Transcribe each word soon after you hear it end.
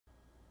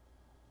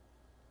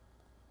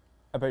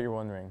I bet you're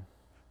wondering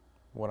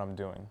what I'm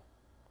doing.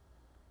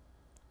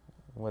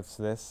 What's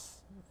this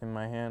in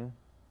my hand?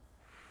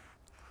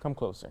 Come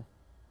closer.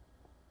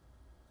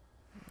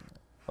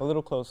 A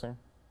little closer.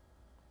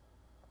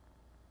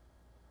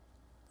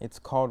 It's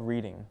called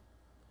reading.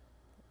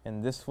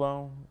 And this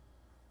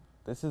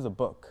is a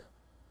book.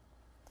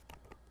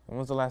 When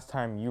was the last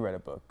time you read a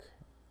book?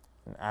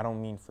 And I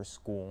don't mean for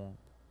school.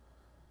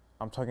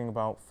 I'm talking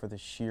about for the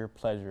sheer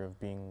pleasure of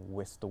being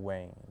whisked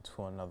away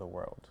into another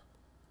world,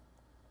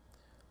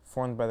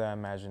 formed by the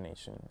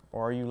imagination.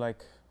 Or are you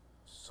like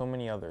so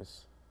many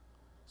others,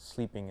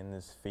 sleeping in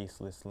this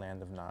faceless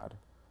land of Nod,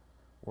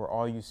 where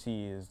all you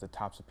see is the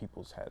tops of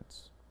people's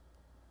heads?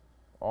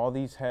 All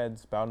these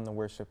heads bowed in the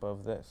worship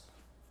of this,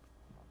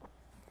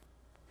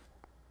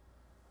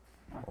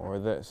 or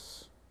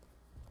this.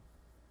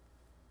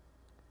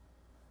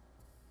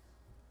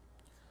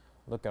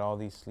 Look at all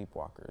these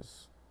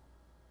sleepwalkers.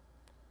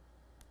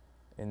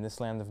 In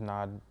this land of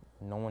Nod,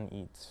 no one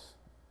eats.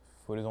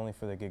 Food is only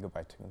for the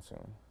gigabyte to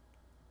consume.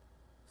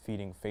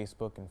 Feeding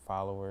Facebook and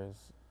followers.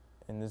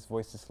 In this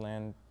voiceless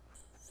land,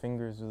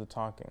 fingers do the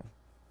talking.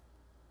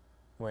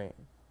 Wait,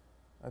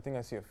 I think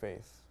I see a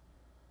face.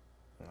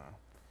 No,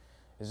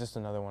 it's just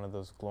another one of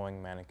those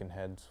glowing mannequin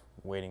heads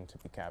waiting to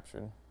be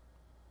captured.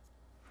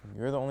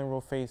 You're the only real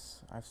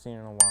face I've seen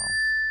in a while.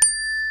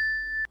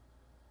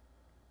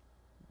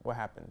 What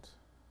happened?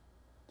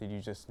 Did you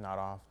just nod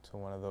off to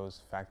one of those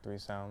factory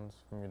sounds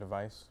from your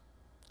device?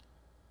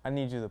 I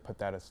need you to put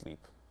that asleep,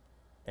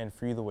 and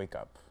for you to wake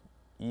up,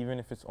 even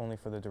if it's only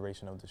for the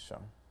duration of the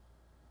show.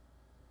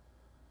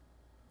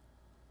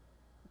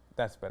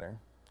 That's better.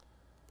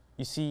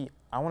 You see,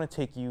 I want to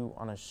take you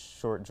on a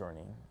short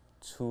journey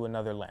to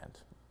another land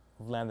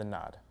of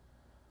Nod,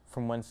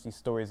 from whence these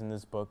stories in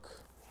this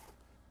book,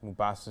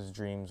 Mubasa's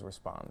dreams,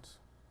 respond.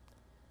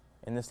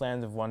 In this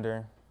land of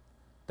wonder,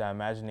 the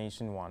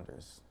imagination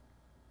wanders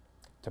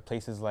to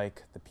places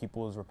like the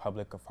People's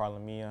Republic of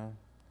Harlemia,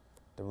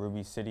 the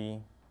Ruby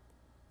City,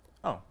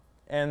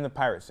 and the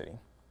Pirate City.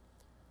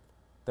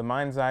 The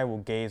mind's eye will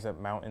gaze at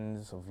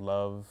mountains of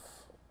love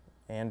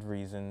and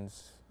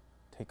reasons,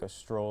 take a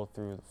stroll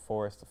through the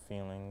forest of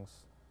feelings,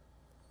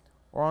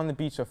 or on the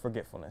beach of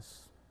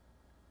forgetfulness.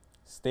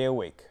 Stay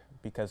awake,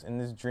 because in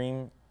this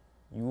dream,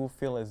 you will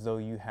feel as though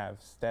you have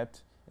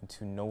stepped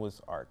into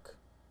Noah's Ark,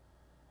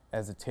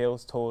 as the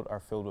tales told are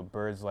filled with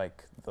birds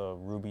like the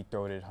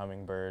ruby-throated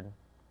hummingbird,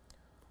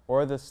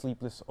 or the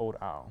sleepless old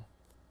owl,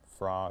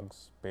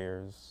 frogs,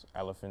 bears,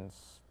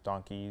 elephants,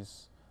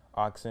 donkeys,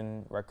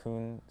 oxen,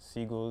 raccoon,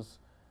 seagulls,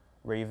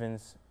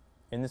 ravens.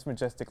 In this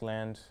majestic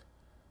land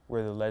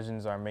where the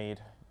legends are made,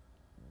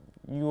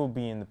 you will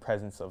be in the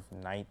presence of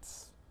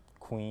knights,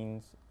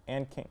 queens,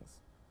 and kings.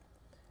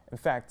 In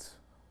fact,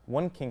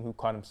 one king who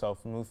called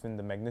himself Lufin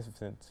the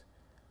Magnificent,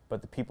 but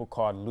the people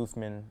called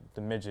Lufman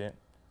the Midget,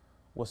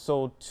 was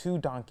sold 2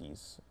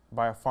 donkeys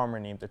by a farmer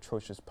named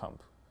Atrocious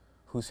Pump,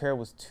 whose hair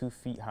was 2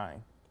 feet high.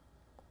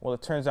 Well,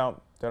 it turns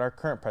out that our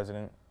current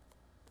president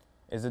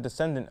is a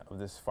descendant of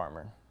this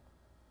farmer.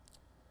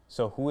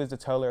 So who is the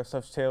teller of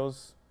such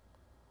tales?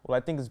 Well,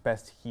 I think it's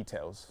best he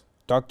tells.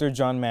 Dr.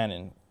 John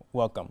Mannan,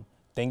 welcome.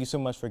 Thank you so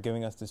much for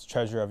giving us this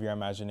treasure of your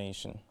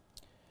imagination.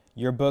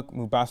 Your book,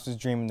 Mubasa's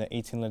Dream and the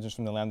 18 Legends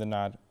from the Land of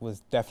Nod,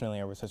 was definitely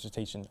a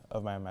resuscitation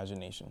of my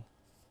imagination.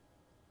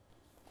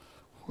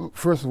 Well,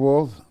 first of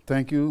all,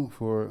 thank you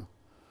for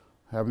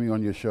having me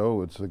on your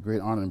show. It's a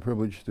great honor and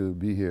privilege to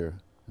be here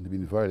and to be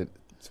invited.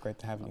 It's great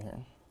to have you here.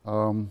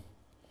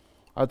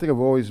 I think I've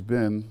always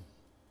been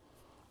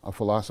a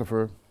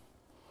philosopher,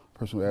 a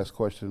person who asks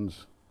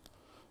questions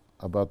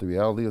about the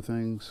reality of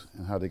things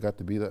and how they got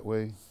to be that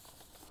way.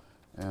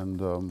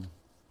 And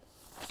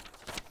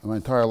my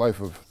entire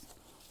life I've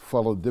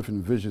followed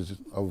different visions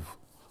of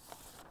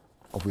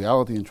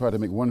reality and tried to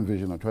make one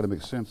vision or try to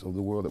make sense of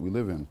the world that we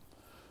live in.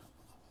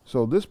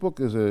 So this book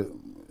is an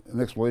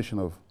exploration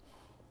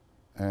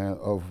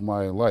of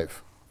my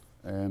life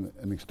and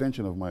an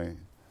extension of my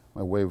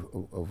way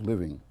of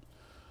living.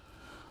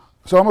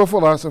 So I'm a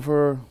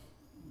philosopher.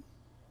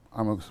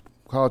 I'm a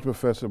college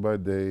professor by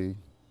day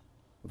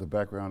with a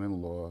background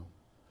in law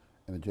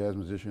and a jazz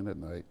musician at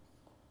night.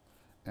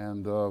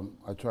 And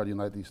I try to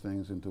unite these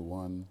things into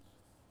one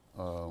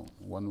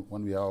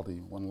reality,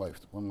 one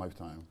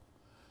lifetime.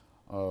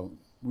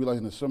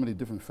 Realizing there's so many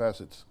different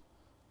facets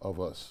of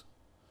us.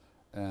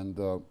 And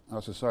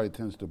our society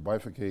tends to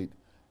bifurcate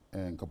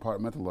and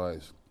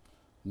compartmentalize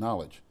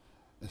knowledge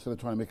instead of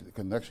trying to make the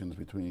connections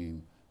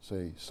between,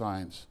 say,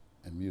 science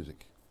and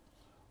music,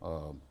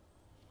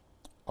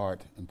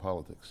 art and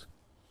politics.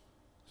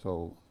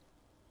 So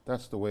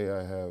that's the way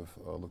I have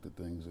looked at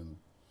things, and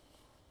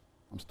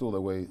I'm still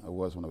the way I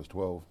was when I was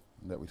 12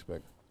 in that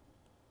respect.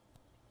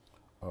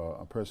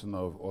 A person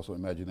of also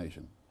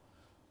imagination,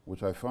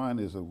 which I find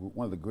is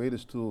one of the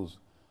greatest tools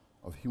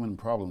of human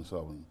problem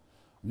solving.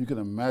 If you can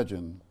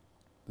imagine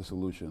the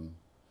solution,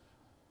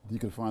 you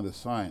can find the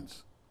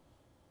science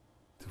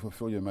to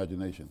fulfill your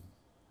imagination.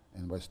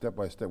 And by step,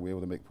 we're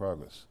able to make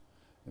progress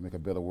and make a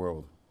better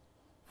world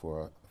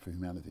for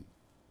humanity.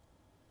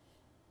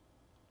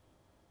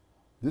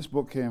 This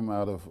book came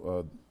out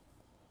of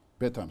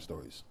bedtime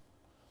stories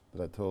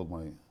that I told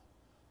my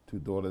 2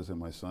 daughters and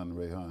my son,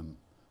 Rayhan, when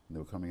they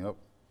were coming up,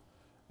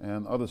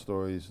 and other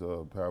stories,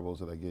 parables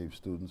that I gave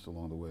students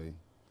along the way.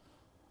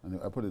 And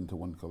I put it into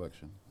one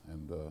collection.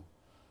 And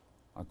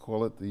I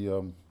call it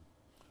the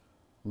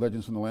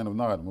Legends from the Land of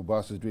Nod.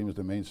 Mubasa's Dream is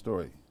the main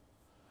story.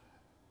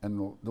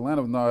 And the Land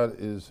of Nod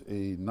is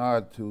a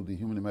nod to the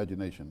human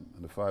imagination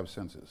and the 5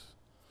 senses.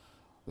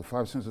 The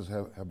 5 senses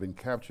have been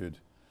captured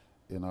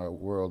in our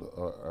world,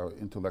 our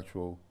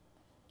intellectual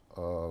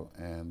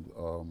and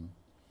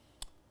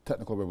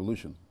technical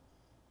revolution.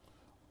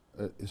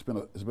 It's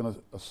been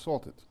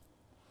assaulted.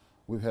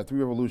 We've had 3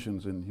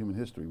 revolutions in human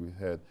history. We've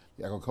had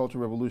the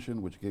agricultural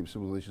revolution, which gave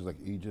civilizations like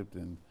Egypt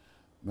and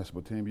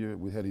Mesopotamia.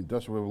 We had the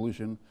industrial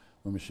revolution,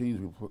 where machines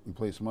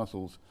replaced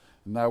muscles.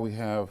 And now we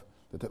have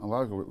the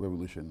technological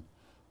revolution,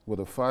 where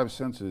the 5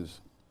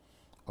 senses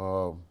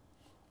are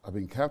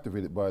being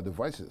captivated by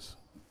devices,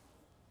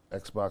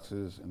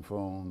 Xboxes and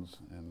phones,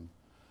 and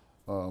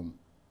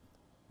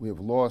we have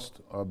lost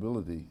our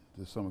ability,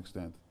 to some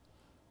extent,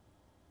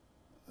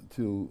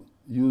 to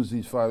use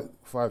these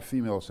five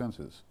female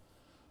senses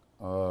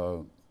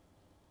to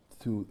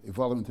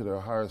evolve into their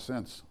higher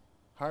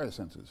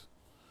senses.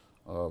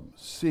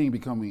 Seeing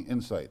becoming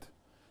insight,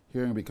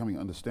 hearing becoming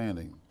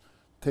understanding,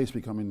 taste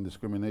becoming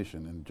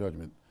discrimination and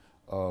judgment,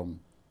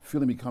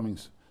 feeling becoming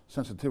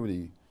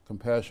sensitivity,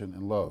 compassion,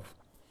 and love,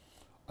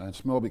 and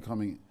smell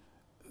becoming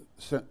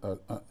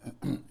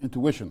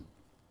intuition.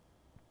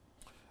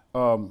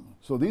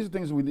 So these are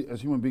things we,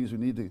 as human beings, we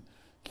need to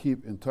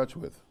keep in touch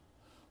with.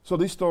 So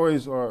these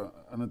stories are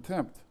an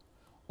attempt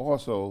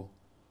also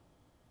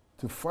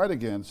to fight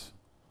against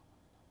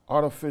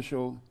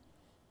artificial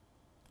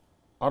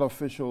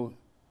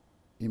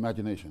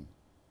imagination,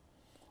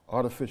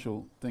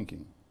 artificial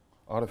thinking,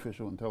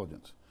 artificial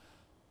intelligence.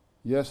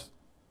 Yes,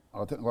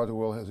 our technological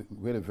world has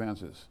great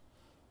advances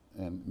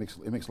and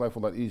it makes life a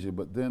lot easier,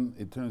 but then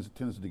it tends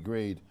to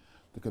degrade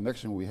the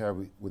connection we have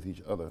with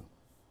each other.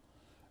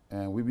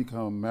 And we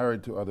become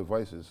married to our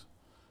devices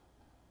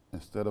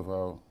instead of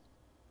our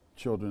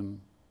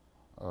children,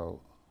 our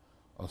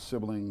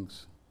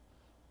siblings,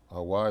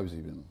 our wives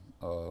even.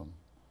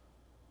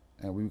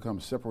 And we become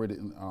separated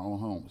in our own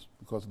homes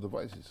because of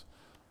devices.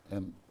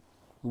 And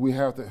we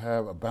have to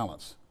have a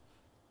balance.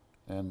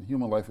 And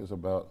human life is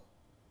about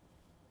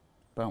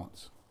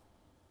balance.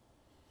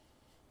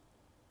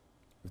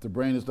 If the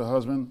brain is the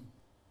husband,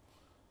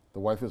 the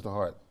wife is the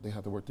heart. They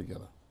have to work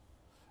together.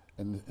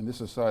 And in this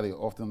society,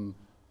 often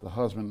the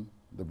husband,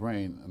 the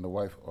brain, and the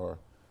wife are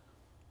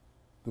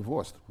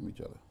divorced from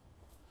each other.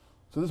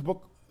 So this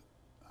book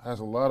has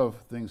a lot of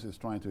things it's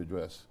trying to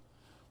address.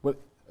 But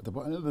at the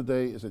end of the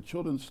day, it's a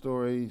children's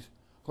stories,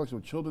 collection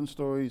of children's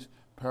stories,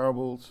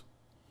 parables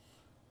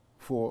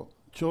for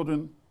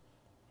children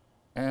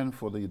and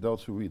for the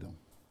adults who read them.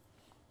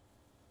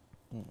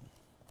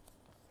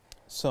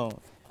 So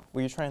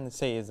what you're trying to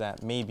say is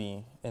that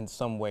maybe in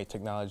some way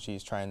technology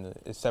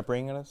is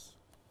separating us.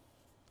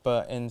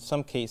 But in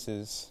some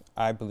cases,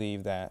 I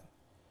believe that,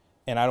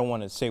 and I don't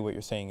want to say what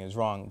you're saying is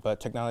wrong, but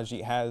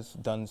technology has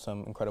done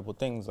some incredible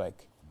things.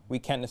 Like, we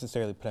can't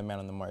necessarily put a man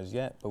on the Mars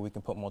yet, but we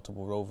can put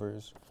multiple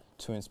rovers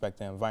to inspect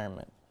the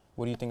environment.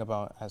 What do you think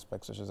about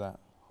aspects such as that?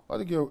 I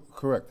think you're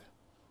correct.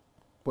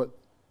 But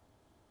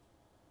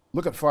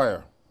look at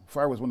fire.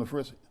 Fire was one of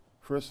the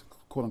first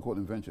quote-unquote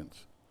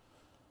inventions.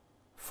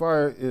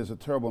 Fire is a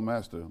terrible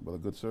master, but a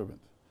good servant.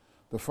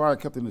 The fire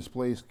kept in its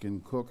place can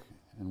cook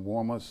and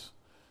warm us,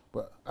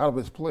 but out of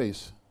its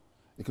place,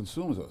 it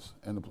consumes us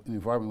and the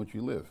environment in which we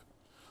live.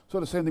 So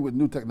the same thing with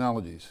new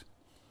technologies.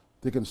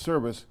 They can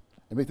serve us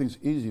and make things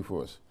easy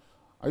for us.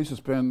 I used to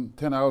spend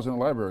 10 hours in the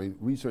library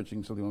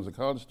researching something when I was a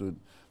college student,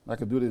 and I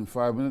could do it in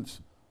 5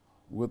 minutes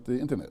with the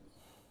internet.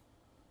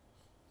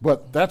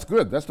 But that's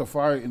good, that's the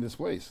fire in this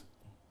place.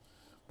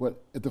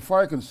 But if the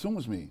fire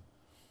consumes me,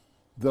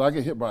 then I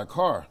get hit by a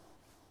car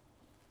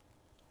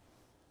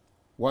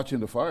watching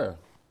the fire,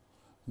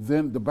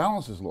 then the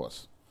balance is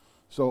lost.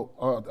 So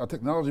our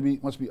technology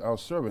must be our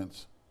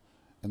servants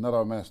and not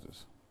our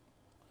masters.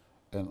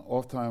 And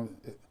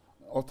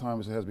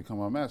oftentimes it has become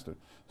our master.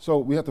 So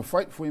we have to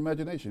fight for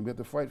imagination. We have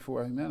to fight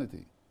for our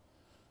humanity.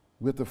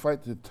 We have to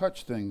fight to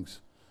touch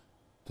things,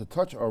 to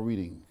touch our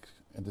readings,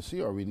 and to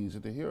see our readings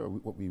and to hear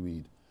what we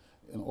read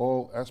in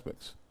all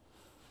aspects.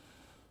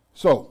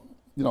 So,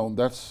 you know,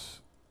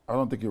 I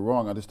don't think you're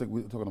wrong. I just think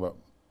we're talking about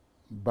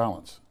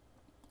balance.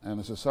 And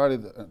a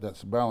society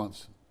that's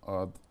balanced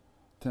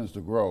tends to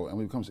grow, and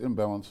when it becomes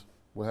imbalanced,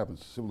 what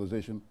happens?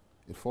 Civilization,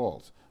 it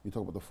falls. We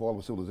talk about the fall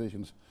of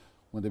civilizations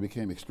when they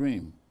became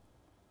extreme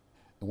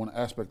in one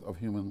aspect of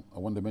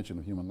one dimension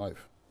of human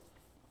life.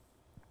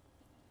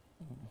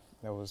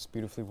 That was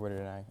beautifully worded,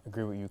 and I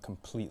agree with you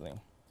completely.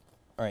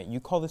 All right, you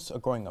call this a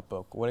growing up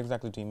book. What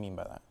exactly do you mean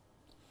by that?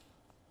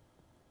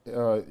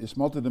 It's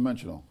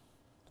multidimensional.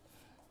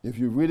 If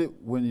you read it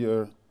when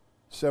you're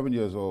 7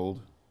 years old,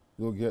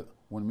 you'll get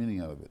one meaning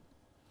out of it.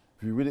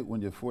 If you read it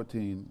when you're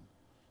 14,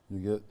 you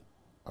get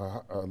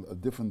a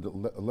different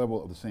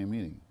level of the same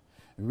meaning.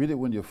 If you read it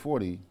when you're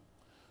 40,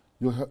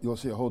 you'll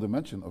see a whole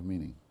dimension of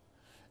meaning.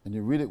 And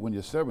you read it when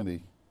you're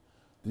 70,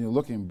 then you're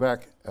looking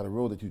back at a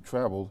road that you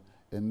traveled,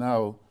 and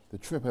now the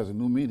trip has a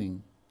new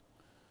meaning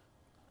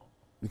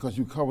because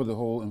you cover the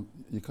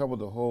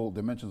whole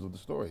dimensions of the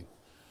story.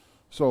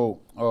 So,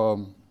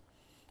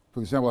 for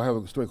example, I have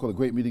a story called A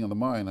Great Meeting of the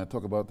Mind. I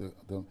talk about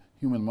the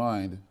human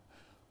mind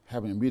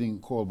having a meeting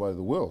called by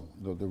the will,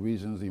 the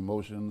reasons, the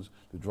emotions,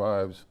 the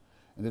drives,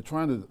 and they're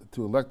trying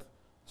to elect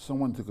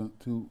someone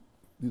to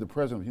be the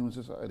president of human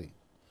society.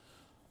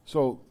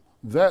 So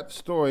that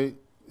story,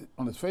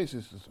 on its face,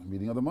 is a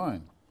meeting of the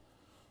mind.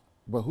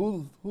 But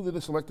who did they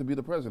select to be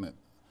the president?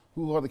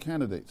 Who are the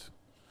candidates?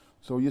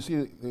 So you see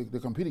the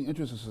competing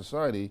interests of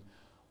society.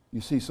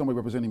 You see somebody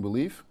representing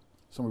belief,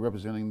 somebody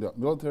representing the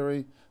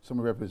military,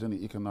 somebody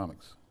representing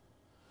economics.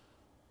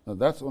 Now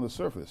that's on the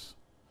surface.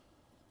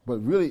 But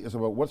really it's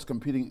about what's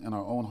competing in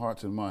our own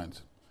hearts and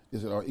minds.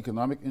 Is it our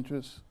economic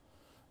interests?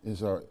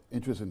 Is our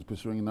interest in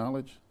pursuing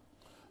knowledge?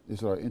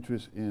 Is it our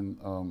interest in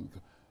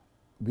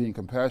being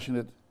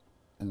compassionate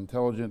and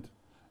intelligent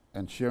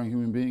and sharing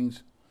human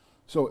beings?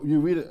 So you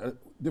read it at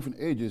different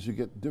ages, you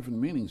get different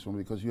meanings from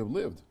it because you have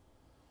lived.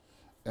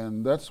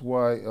 And that's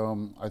why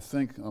I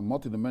think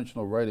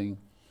multidimensional writing,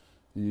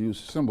 you use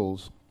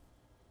symbols.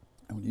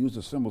 And when you use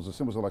the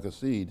symbols are like a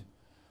seed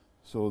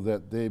so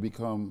that they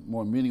become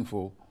more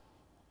meaningful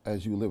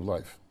as you live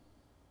life.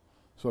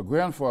 So a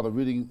grandfather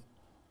reading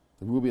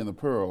The Ruby and the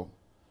Pearl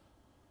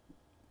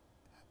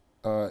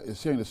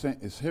is hearing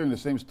the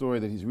same story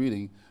that he's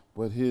reading,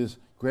 but his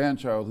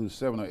grandchild, who's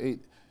 7 or 8,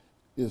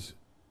 is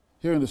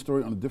hearing the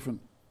story in a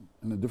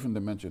different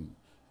dimension,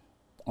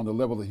 on the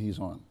level that he's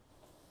on.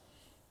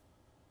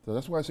 So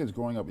that's why I say it's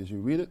growing up. Is you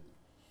read it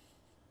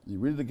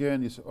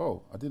again, you say,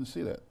 oh, I didn't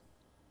see that.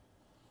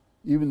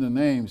 Even the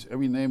names,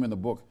 every name in the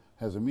book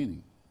has a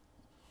meaning,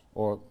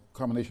 or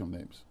combination of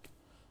names.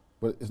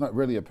 But it's not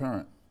really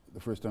apparent the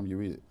first time you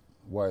read it,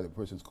 why the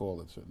person's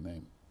called a certain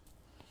name.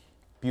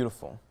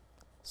 Beautiful.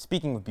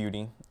 Speaking of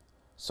beauty,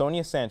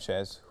 Sonia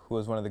Sanchez, who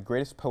is one of the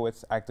greatest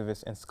poets,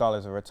 activists, and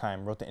scholars of our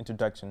time, wrote the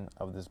introduction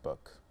of this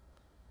book.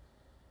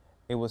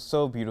 It was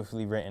so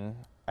beautifully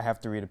written, I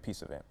have to read a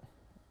piece of it.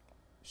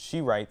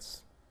 She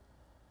writes,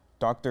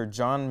 Dr.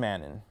 John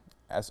Mannan,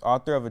 as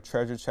author of a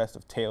treasure chest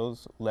of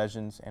tales,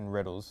 legends, and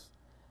riddles,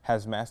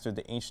 has mastered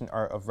the ancient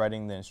art of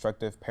writing the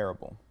instructive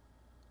parable.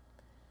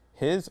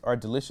 His are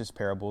delicious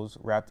parables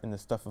wrapped in the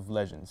stuff of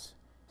legends,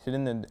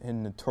 hidden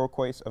in the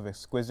turquoise of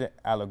exquisite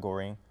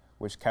allegory,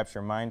 which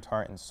capture mind,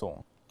 heart, and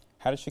soul.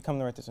 How did she come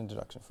to write this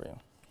introduction for you?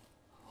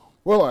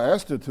 Well, I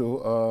asked her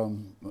to,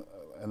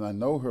 and I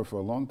know her for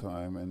a long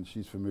time, and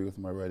she's familiar with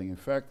my writing. In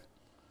fact,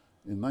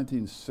 in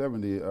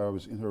 1970, I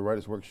was in her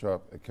writer's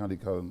workshop at County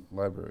College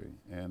Library,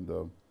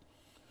 and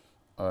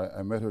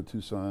I met her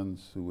 2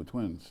 sons who were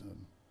twins.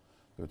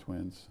 They're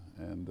twins,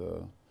 and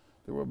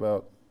they were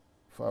about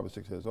 5 or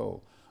 6 years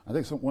old. I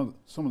think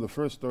some of the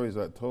first stories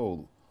I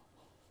told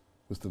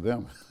was to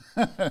them.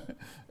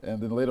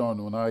 And then later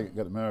on, when I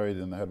got married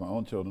and I had my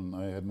own children,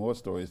 I had more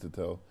stories to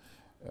tell.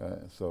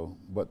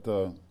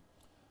 But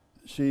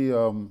she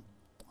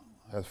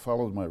has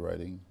followed my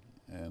writing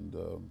and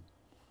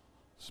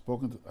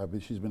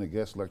she's been a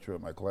guest lecturer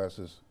at my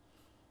classes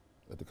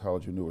at the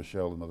College of New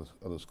Rochelle and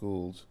other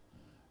schools.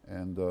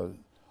 And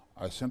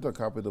I sent her a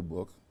copy of the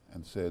book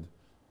and said,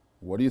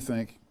 what do you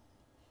think?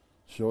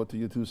 Show it to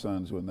your 2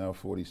 sons who are now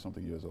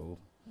 40-something years old.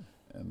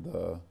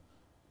 And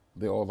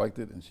they all liked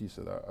it, and she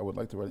said, I would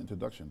like to write an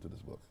introduction to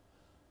this book.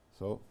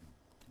 So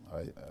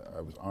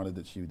I was honored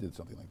that she did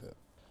something like that.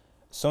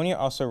 Sonia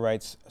also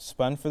writes,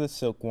 spun for the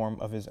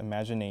silkworm of his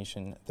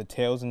imagination, the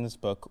tales in this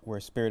book were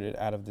spirited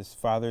out of this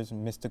father's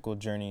mystical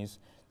journeys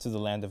to the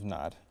land of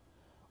Nod.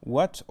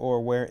 What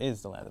or where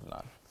is the land of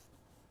Nod?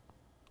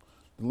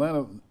 The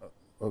land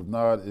of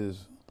Nod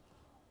is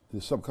the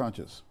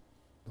subconscious,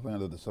 the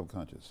land of the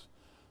subconscious,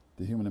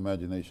 the human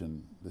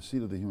imagination, the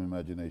seat of the human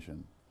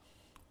imagination.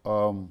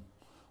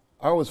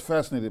 I was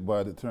fascinated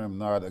by the term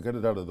Nod. I got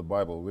it out of the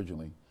Bible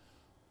originally.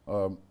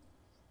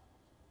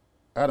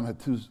 Adam had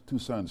two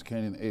sons,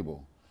 Cain and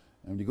Abel.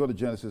 And when you go to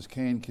Genesis,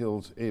 Cain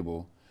kills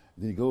Abel,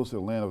 then he goes to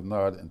the land of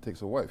Nod and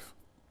takes a wife.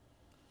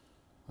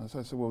 So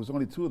I said, well, there's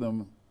only 2 of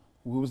them.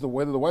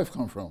 Where did the wife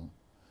come from?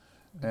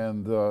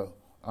 And I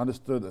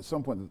understood at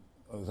some point,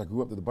 as I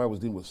grew up, that the Bible was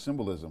dealing with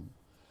symbolism.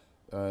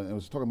 And it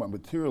was talking about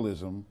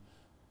materialism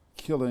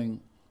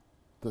killing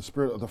the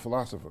spirit of the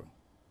philosopher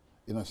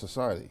in a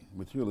society.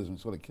 Materialism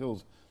sort of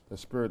kills the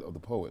spirit of the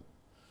poet.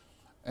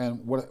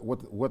 And what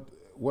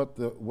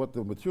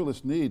the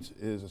materialist needs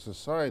is a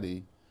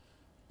society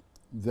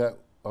that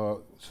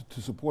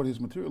to support his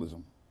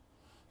materialism.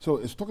 So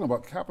it's talking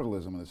about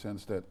capitalism in the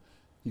sense that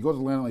you go to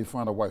the land and you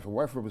find a wife. A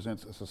wife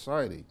represents a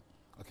society,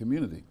 a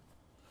community.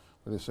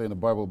 But they say in the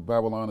Bible,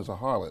 Babylon is a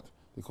harlot.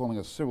 They're calling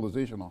a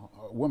civilization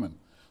a woman.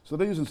 So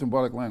they're using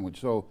symbolic language.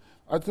 So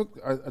I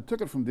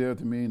took it from there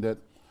to mean that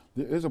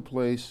there is a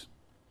place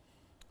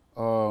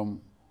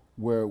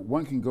where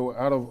one can go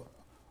out of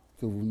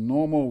the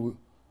normal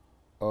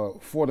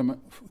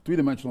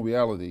 3-dimensional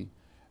reality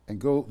and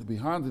go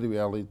behind the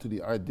reality to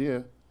the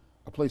idea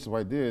a place of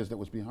ideas that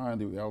was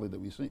behind the reality that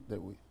we see,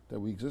 that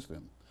we exist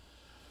in.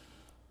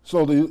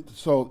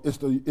 So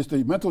it's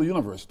the mental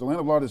universe. The land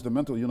of Nod is the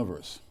mental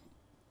universe,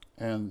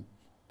 and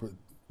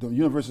the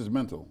universe is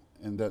mental,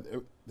 and that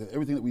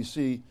everything that we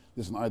see,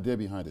 there's an idea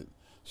behind it.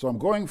 So I'm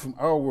going from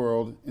our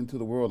world into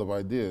the world of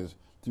ideas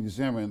to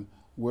examine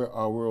where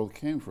our world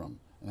came from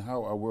and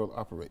how our world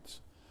operates.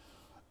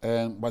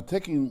 And by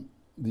taking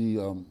the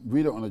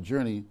reader on a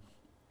journey,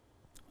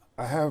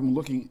 I have him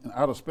looking in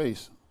outer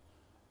space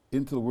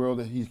into the world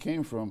that he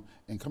came from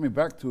and coming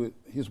back to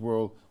his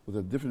world with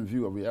a different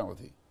view of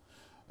reality.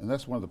 And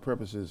that's one of the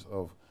purposes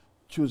of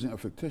choosing a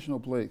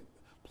fictional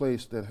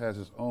place that has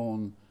its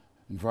own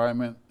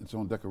environment, its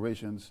own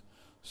decorations,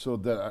 so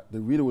that the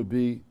reader would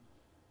be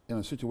in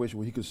a situation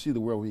where he could see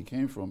the world where he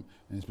came from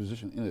and his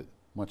position in it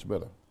much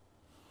better.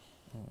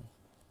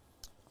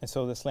 And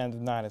so this land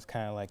of Nod is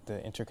kind of like the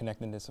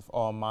interconnectedness of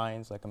all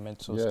minds, like a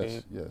mental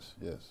state. Yes.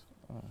 It's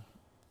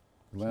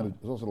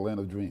also the land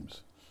of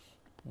dreams.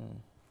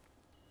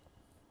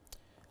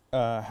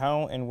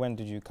 How and when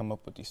did you come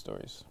up with these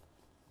stories?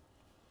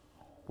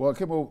 Well, I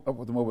came up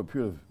with them over a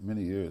period of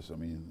many years. I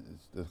mean,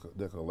 it's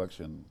their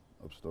collection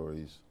of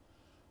stories.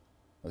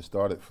 I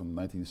started from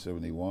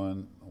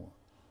 1971,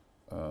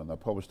 and I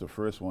published the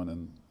first one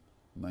in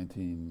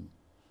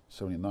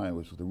 1979,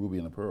 which was The Ruby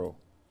and the Pearl.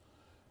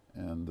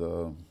 And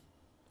The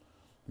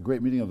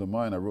Great Meeting of the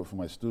Mind I wrote for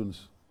my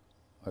students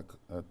at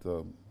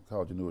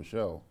College of New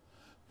Rochelle,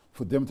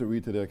 for them to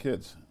read to their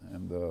kids.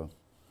 And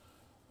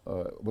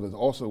but it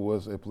also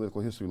was a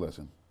political history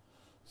lesson.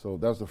 So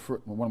that was the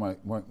one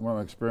of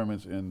my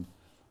experiments in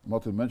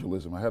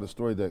multidimensionalism. I had a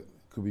story that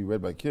could be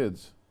read by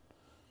kids,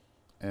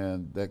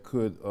 and that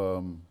could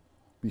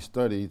be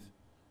studied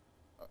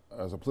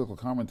as a political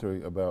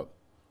commentary about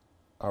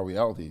our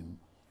reality,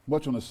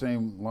 much on the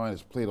same line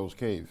as Plato's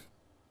Cave,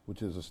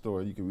 which is a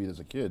story you can read as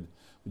a kid,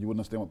 but you wouldn't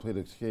understand what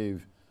Plato's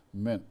Cave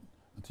meant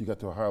until you got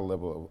to a higher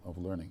level of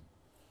learning.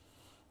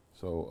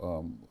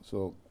 So,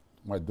 so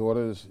my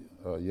daughters,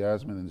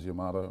 Yasmin and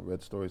Ziamata,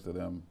 read stories to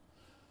them.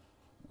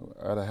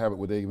 I had a habit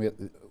where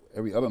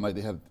every other night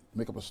they had to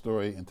make up a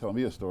story and tell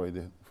me a story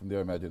from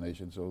their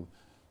imagination. So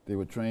they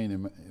were trained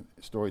in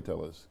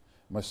storytellers.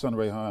 My son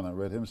Rayhan, I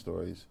read him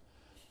stories.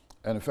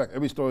 And in fact,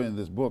 every story in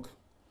this book,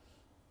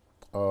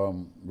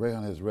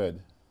 Rayhan has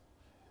read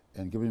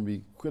and given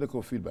me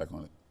critical feedback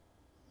on it.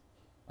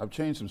 I've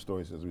changed some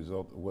stories as a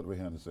result of what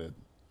Rayhan has said.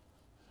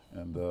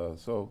 And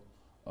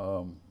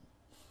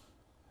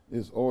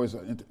it's always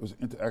it was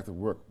interactive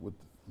work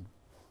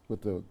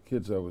with the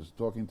kids I was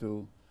talking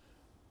to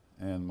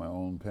and my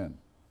own pen.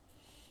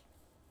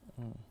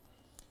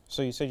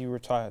 So you said you were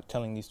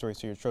telling these stories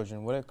to your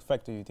children. What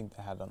effect do you think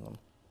that had on them?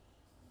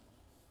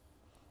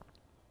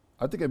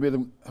 I think I made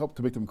them help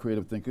to make them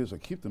creative thinkers, or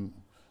keep them.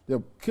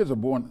 Kids are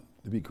born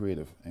to be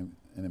creative and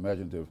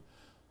imaginative,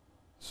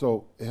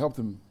 so it helped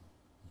them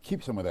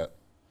keep some of that,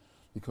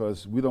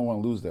 because we don't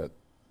want to lose that.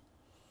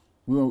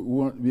 We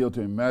want to be able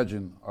to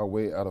imagine our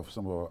way out of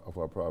some of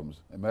our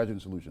problems, imagine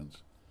solutions.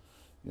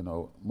 You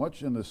know,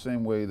 much in the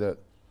same way that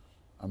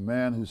a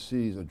man who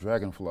sees a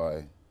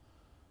dragonfly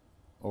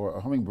or a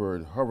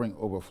hummingbird hovering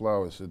over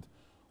flowers said,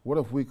 what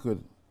if we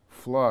could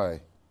fly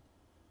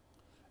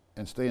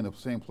and stay in the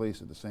same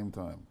place at the same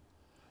time?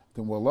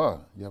 Then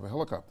voila, you have a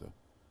helicopter.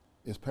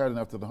 It's patterned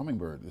after the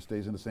hummingbird. It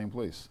stays in the same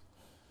place.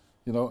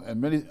 You know,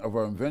 and many of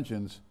our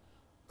inventions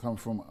come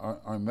from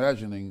our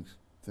imagining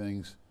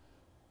things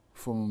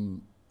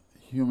from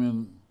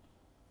human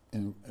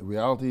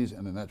realities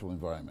and the natural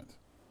environment.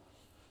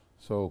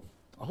 So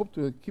I hope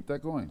to keep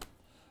that going.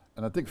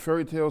 And I think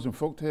fairy tales and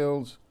folk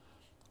tales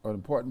are an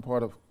important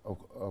part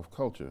of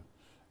culture,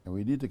 and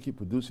we need to keep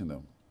producing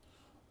them.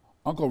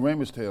 Uncle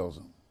Remus's tales,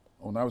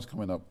 when I was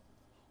coming up,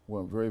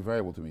 were very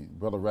valuable to me.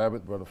 Brother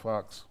Rabbit, Brother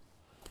Fox,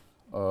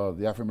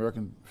 the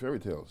Afro-American fairy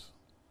tales.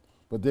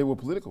 But they were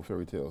political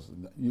fairy tales.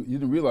 You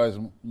didn't realize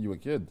them when you were a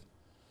kid.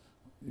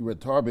 You read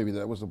Tar Baby,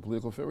 that was a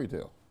political fairy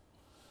tale.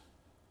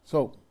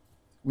 So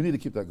we need to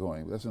keep that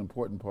going. That's an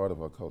important part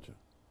of our culture,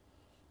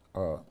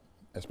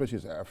 especially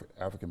as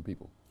African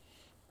people.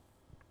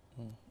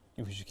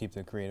 We should keep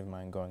the creative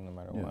mind going no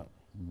matter what.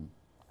 Mm-hmm.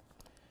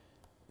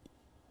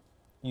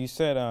 You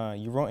said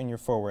you wrote in your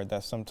foreword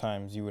that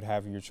sometimes you would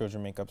have your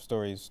children make up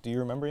stories. Do you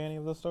remember any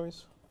of those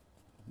stories?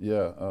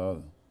 Yeah,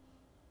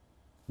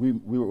 we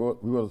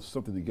wrote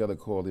something together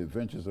called The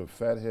Adventures of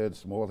Fathead,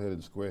 Smallhead,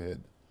 and Squarehead.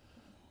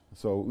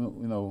 So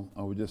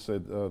we just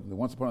said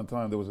once upon a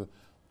time there was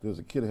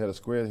a kid who had a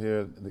squared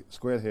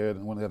head,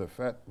 and one had a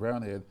fat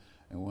round head,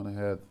 and one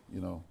had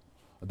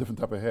a different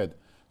type of head.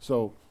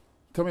 So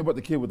tell me about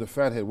the kid with the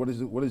fat head. What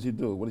does he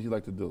do? What does he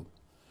like to do?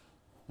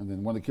 And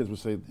then one of the kids would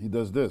say he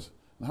does this.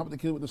 And how about the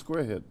kid with the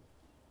square head?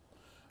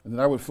 And then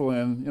I would fill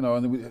in, and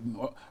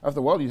then after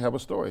a while you have a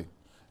story.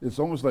 It's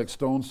almost like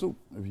Stone Soup,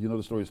 if you know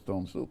the story of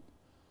Stone Soup.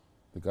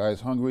 The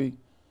guy's hungry,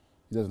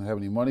 he doesn't have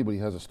any money, but he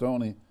has a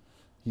stone.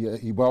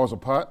 He borrows a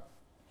pot,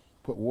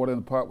 put water in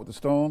the pot with the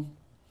stone,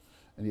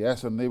 and he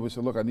asks the neighbor, he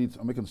said, look, I'm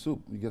making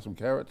soup. You get some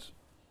carrots?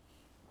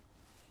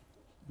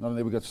 Another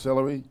neighbor gets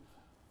celery.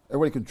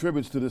 everybody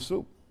contributes to this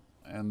soup.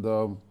 And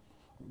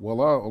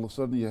voila, all of a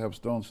sudden you have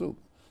stone soup.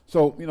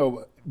 So, you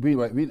know, being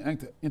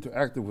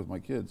interactive with my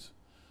kids,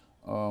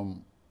 I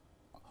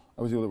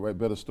was able to write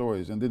better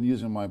stories. And then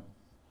using my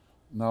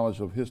knowledge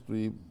of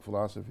history,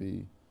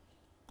 philosophy,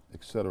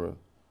 etc.,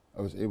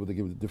 I was able to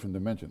give it different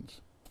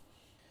dimensions.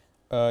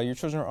 Your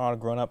children are all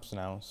grown-ups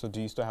now, so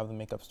do you still have them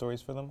make up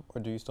stories for them,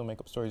 or do you still make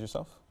up stories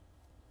yourself?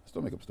 I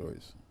still make up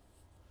stories.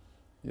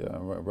 Yeah,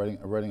 I'm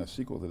writing a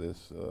sequel to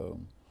this.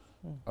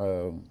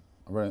 I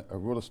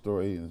wrote a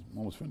story, and it's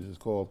almost finished. It's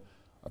called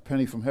A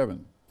Penny from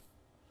Heaven.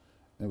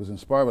 And it was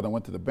inspired when I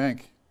went to the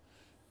bank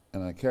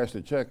and I cashed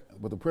a check,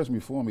 but the person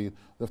before me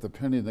left a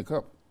penny in the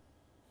cup.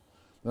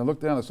 Then I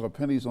looked down and saw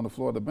pennies on the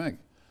floor of the bank.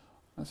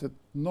 I said,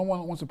 no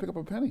one wants to pick up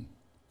a penny.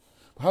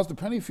 How's the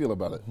penny feel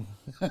about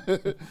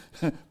it?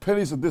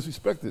 Pennies are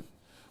disrespected.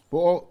 But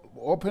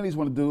all pennies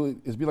want to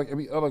do is be like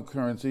every other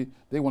currency.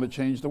 They want to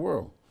change the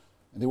world,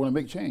 and they want to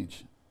make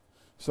change.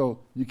 So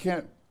you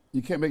can't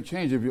make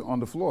change if you're on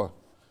the floor.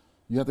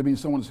 You have to be in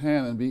someone's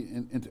hand and be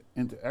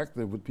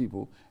interactive with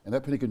people, and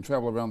that penny can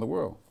travel around the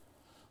world.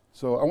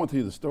 So I won't tell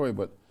you the story,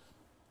 but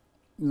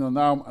you know,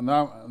 now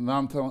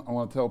I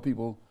want to tell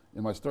people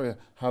in my story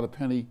how the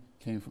penny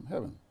came from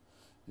heaven.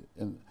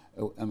 And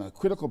a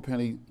critical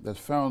penny that's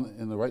found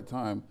in the right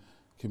time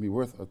can be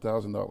worth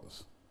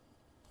 $1,000.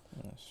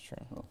 That's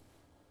true.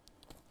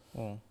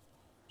 Well,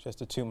 just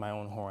to toot my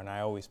own horn,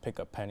 I always pick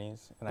up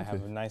pennies, and I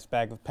have a nice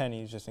bag of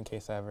pennies just in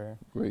case I ever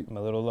am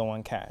a little low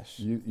on cash.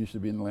 You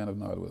should be in the land of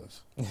Nod with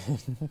us.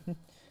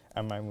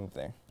 I might move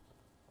there.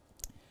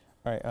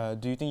 All right,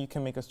 do you think you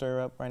can make a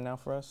story up right now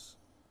for us?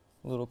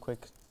 A little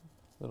quick,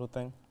 little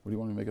thing. What do you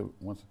want to make it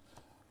once?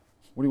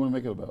 What do you want to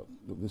make it about?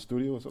 The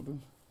studio or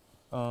something?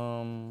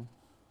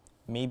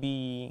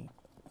 Maybe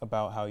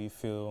about how you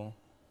feel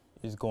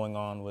is going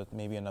on with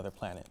maybe another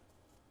planet.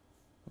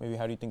 Maybe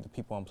how do you think the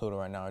people on Pluto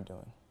right now are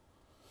doing?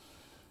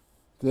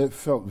 They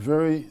felt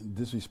very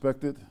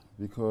disrespected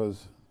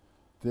because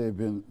they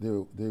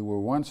were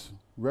once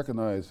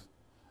recognized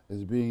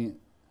as being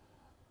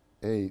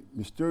a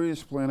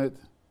mysterious planet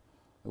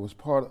that was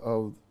part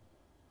of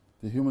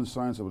the human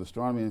science of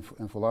astronomy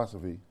and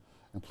philosophy.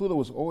 And Pluto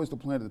was always the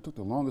planet that took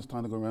the longest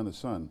time to go around the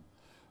sun.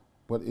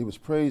 But it was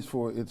praised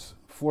for its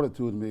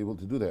fortitude in being able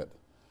to do that.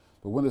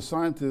 But when the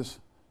scientists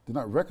did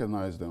not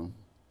recognize them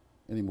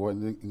anymore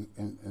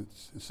and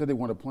said they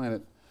wanted a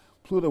planet,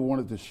 Pluto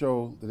wanted to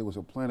show that it was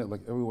a planet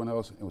like everyone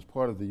else and was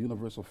part of the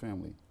universal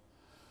family.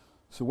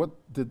 So what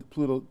did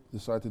Pluto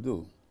decide to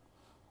do?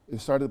 It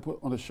decided to put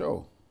on a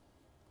show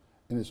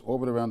in its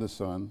orbit around the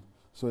sun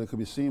so it could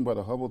be seen by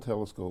the Hubble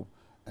telescope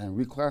and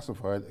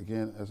reclassified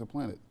again as a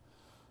planet.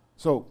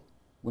 So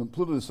when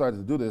Pluto decided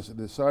to do this, it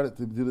decided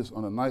to do this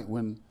on a night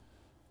when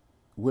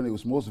it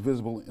was most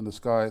visible in the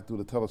sky through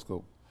the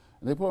telescope.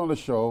 And they put on a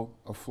show,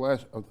 a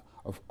flash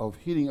of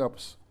heating up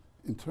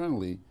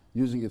internally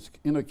using its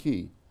inner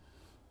key,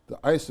 the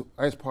ice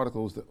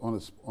particles that on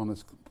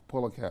its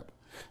polar cap.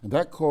 And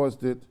that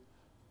caused an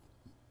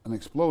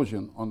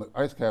explosion on the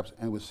ice caps,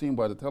 and it was seen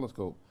by the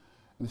telescope.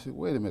 And they said,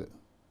 wait a minute,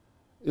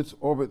 its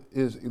orbit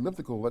is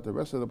elliptical like the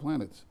rest of the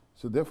planets,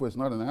 so therefore it's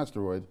not an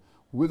asteroid.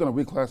 We're going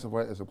to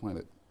reclassify it as a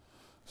planet.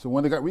 So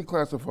when they got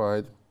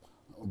reclassified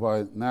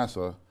by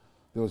NASA,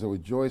 there was a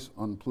rejoice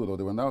on Pluto.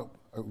 They were now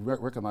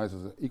recognized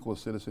as an equal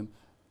citizen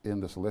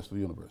in the celestial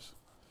universe.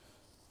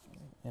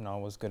 And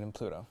all was good in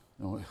Pluto.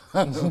 All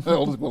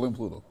is well in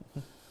Pluto.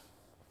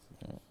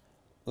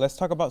 Let's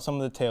talk about some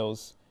of the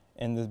tales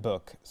in this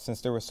book,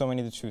 since there were so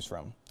many to choose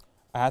from.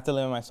 I had to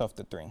limit myself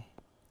to 3.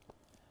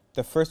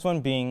 The first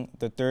one being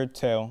the third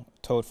tale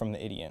told from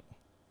the Idiot,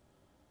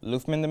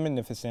 Lufman the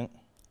Magnificent,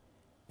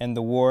 and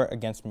the War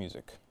Against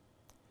Music.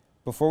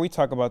 Before we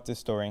talk about this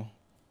story,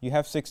 you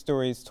have 6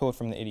 stories told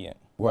from the Idiot.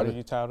 Why did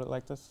you title it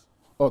like this?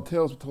 Oh,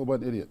 Tales Told by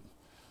an Idiot.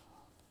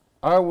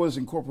 I was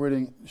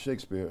incorporating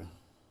Shakespeare,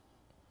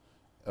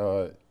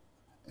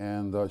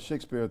 and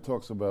Shakespeare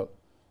talks about,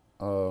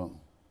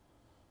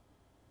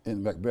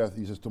 in Macbeth,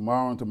 he says,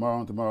 tomorrow and tomorrow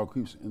and tomorrow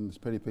creeps in this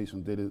petty pace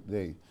from day to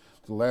day.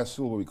 The last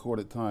syllable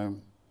recorded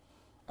time,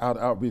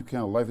 out brief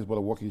candle, life is but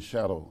a walking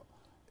shadow.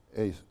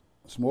 A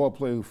small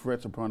play who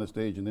frets upon the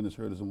stage and then is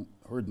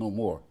heard no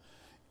more.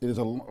 It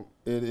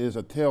is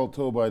a tale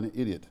told by an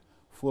idiot,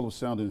 full of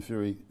sound and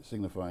fury,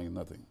 signifying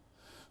nothing.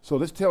 So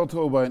this tale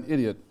told by an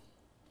idiot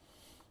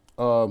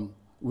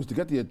was to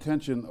get the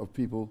attention of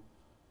people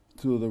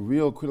to the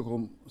real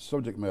critical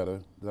subject matter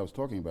that I was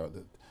talking about.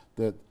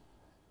 That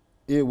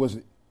it was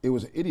an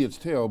idiot's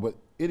tale, but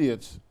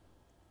idiots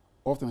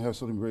often have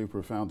something very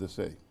profound to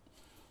say.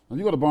 When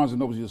you go to Barnes and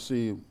Noble, you'll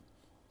see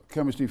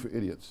chemistry for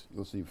idiots.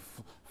 You'll see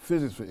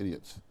physics for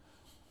idiots.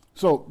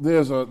 So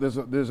there's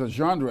a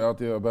genre out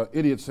there about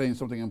idiots saying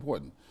something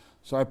important.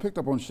 So I picked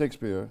up on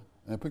Shakespeare,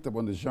 and I picked up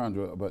on the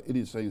genre about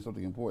idiots saying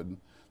something important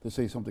to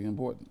say something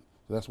important.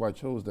 So that's why I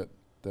chose that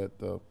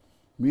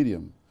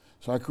medium.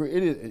 So I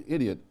created an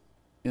idiot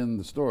in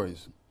the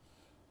stories,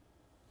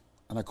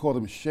 and I called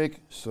him Shake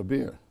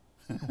Sabir,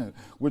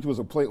 which was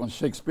a play on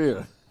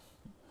Shakespeare,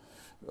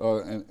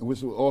 and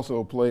which was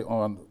also a play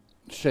on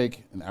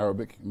sheikh in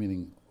Arabic,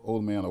 meaning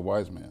old man or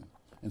wise man,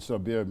 and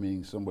Sabir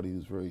meaning somebody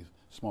who's very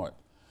smart.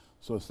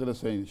 So instead of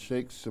saying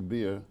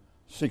Shakespeare,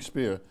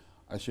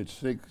 I should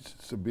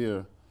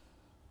Sabir,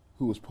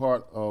 who was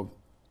part of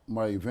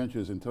my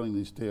adventures in telling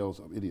these tales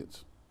of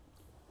idiots.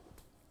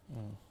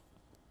 Mm.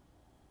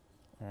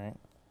 All right.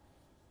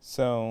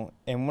 So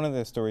in one of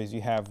the stories,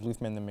 you have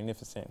Luthman the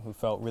Magnificent, who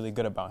felt really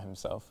good about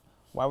himself.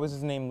 Why was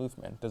his name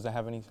Luthman? Does it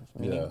have any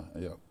meaning?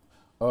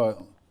 Yeah.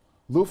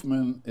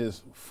 Luthman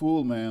is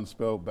fool man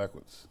spelled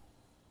backwards.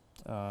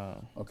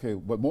 Okay,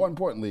 but more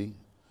importantly,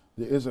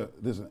 there's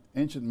an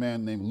ancient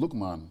man named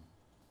Luqman,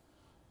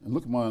 and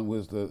Luqman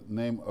was the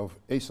name of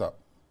Aesop,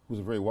 who was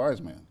a very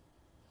wise man.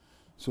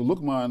 So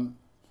Luqman,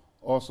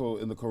 also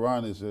in the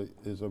Quran,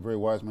 is a very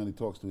wise man. He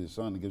talks to his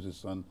son and gives his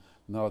son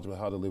knowledge about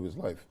how to live his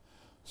life.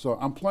 So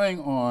I'm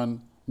playing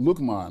on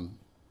Luqman,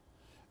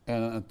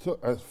 and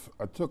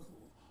I took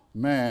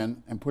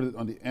man and put it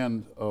on the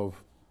end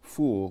of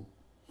fool,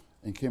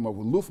 and came up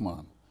with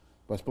Luthman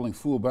by spelling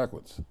fool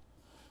backwards.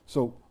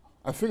 So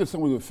I figured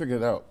somebody would figure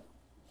it out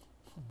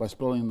by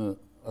spelling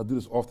I do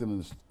this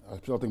often, I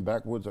spell things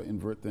backwards or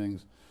invert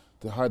things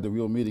to hide the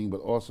real meaning,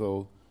 but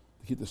also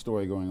to keep the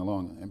story going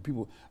along. And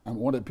I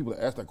wanted people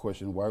to ask that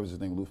question, why was his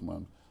name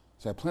Luthman?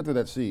 So I planted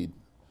that seed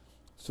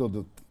so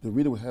the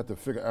reader would have to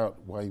figure out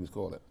why he was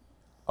called that.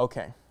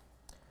 Okay.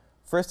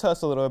 First, tell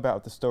us a little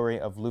about the story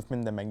of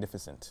Luthman the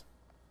Magnificent.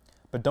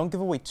 But don't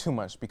give away too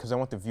much because I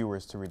want the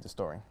viewers to read the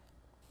story.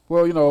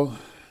 Well, you know,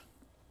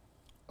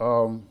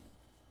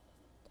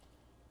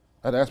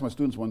 I'd asked my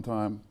students one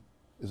time,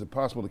 is it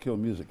possible to kill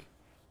music?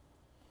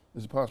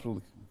 Is it possible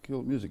to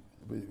kill music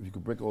if you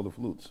could break all the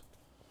flutes?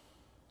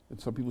 And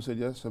some people said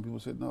yes, some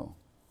people said no.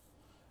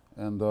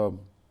 And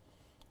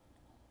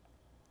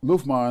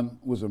Luthman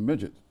was a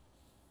midget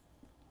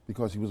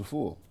because he was a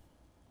fool.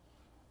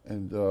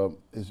 And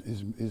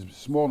his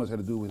smallness had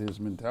to do with his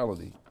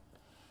mentality.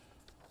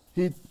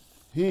 He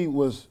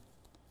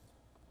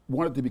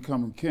wanted to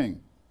become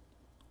king,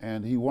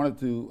 and he wanted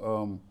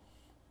to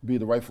be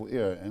the rightful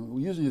heir.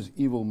 And using his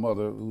evil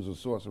mother, who was a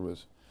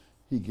sorceress,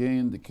 he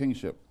gained the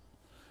kingship.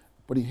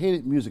 But he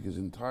hated music his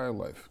entire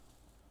life.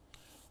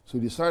 So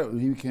he decided when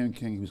he became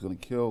king, he was going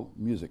to kill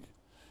music.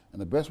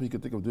 And the best way he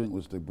could think of doing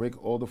was to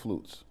break all the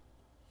flutes.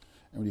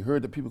 And when he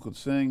heard that people could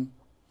sing,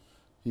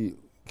 he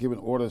gave an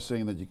order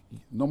saying that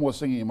no more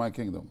singing in my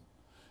kingdom.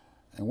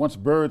 And once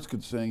birds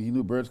could sing, he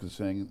knew birds could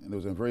sing, and there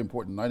was a very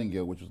important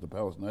nightingale, which was the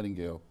palace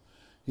nightingale.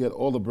 He had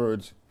all the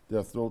birds,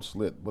 their throats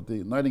slit, but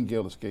the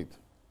nightingale escaped.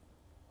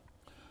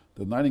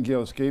 The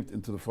nightingale escaped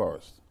into the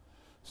forest.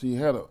 So he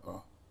had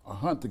a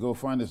hunt to go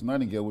find this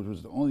nightingale, which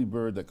was the only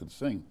bird that could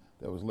sing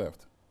that was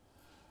left.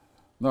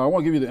 Now, I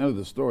won't give you the end of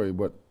the story,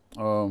 but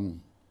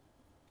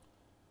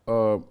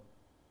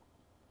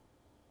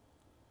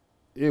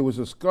it was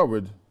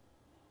discovered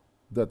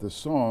that the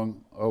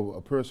song of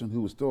a person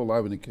who was still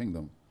alive in the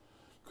kingdom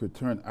could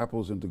turn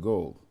apples into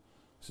gold.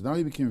 So now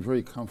he became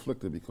very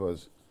conflicted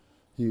because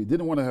he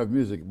didn't want to have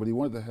music, but he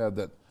wanted to have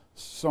that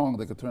song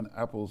that could turn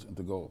apples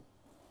into gold.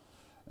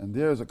 And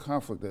there's a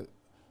conflict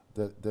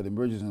that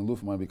emerges in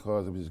Luthman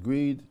because of his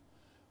greed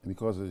and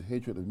because of his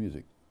hatred of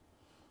music.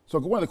 So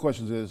one of the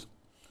questions is,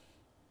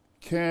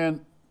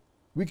 can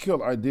we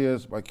kill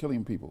ideas by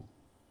killing people,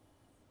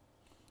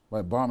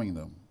 by bombing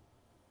them,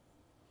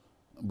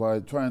 by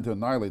trying to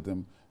annihilate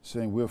them,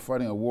 saying we're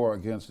fighting a war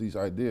against these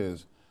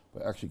ideas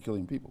by actually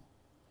killing people?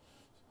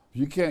 If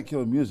you can't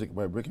kill music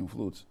by breaking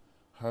flutes,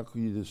 how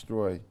could you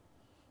destroy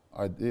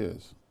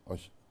ideas? Or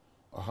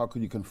how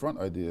could you confront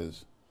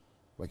ideas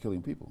by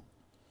killing people?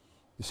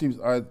 It seems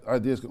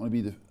ideas can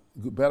only be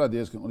bad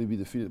ideas can only be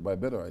defeated by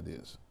better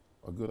ideas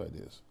or good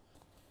ideas.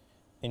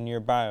 In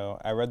your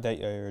bio, I read that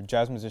you're a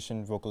jazz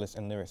musician, vocalist,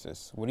 and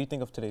lyricist. What do you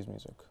think of today's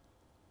music?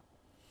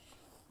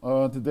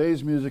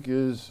 Today's music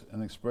is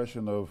an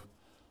expression of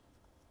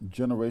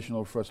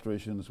generational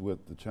frustrations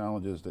with the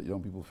challenges that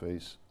young people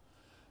face.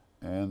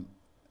 And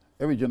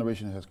every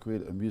generation has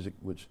created a music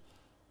which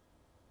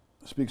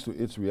speaks to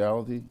its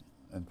reality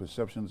and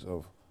perceptions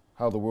of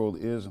how the world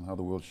is and how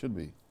the world should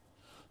be.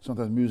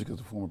 Sometimes music is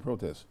a form of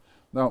protest.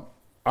 Now,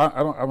 I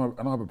don't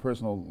have a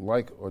personal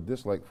like or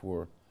dislike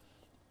for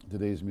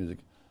today's music.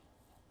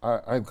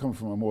 I've come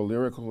from a more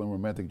lyrical and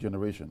romantic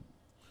generation.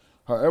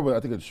 However, I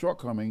think its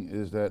shortcoming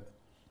is that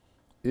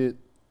it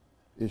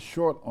is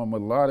short on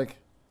melodic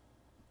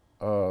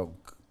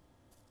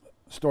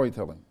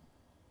storytelling.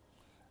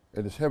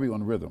 It is heavy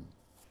on rhythm.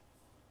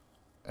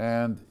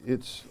 And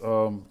it's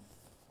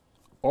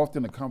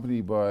often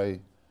accompanied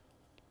by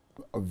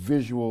a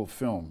visual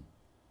film.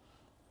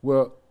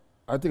 Well,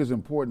 I think it's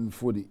important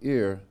for the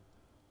ear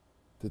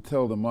to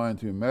tell the mind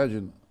to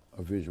imagine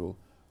a visual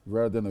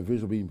rather than a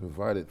visual being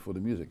provided for the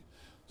music.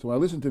 So when I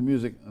listen to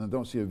music and I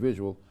don't see a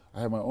visual,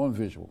 I have my own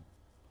visual.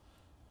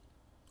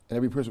 And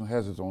every person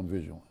has its own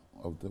visual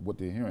of what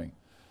they're hearing.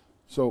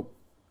 So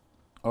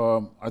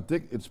I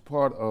think it's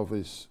part of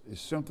a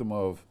symptom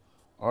of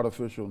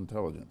artificial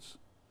intelligence,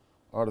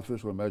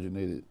 artificial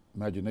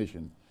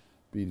imagination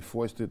being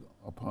foisted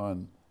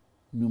upon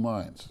new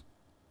minds.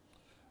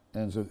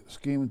 and it's a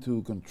scheme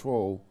to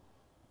control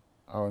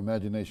our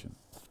imagination,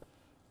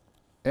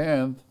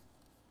 and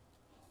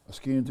a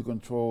scheme to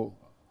control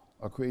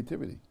our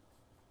creativity.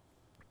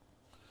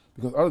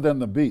 Because other than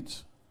the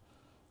beats,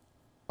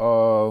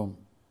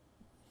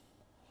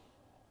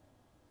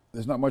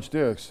 there's not much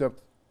there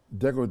except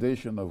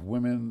degradation of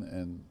women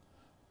and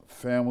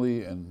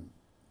family and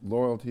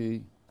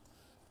loyalty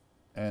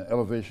and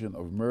elevation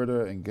of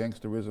murder and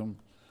gangsterism.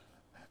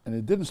 And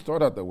it didn't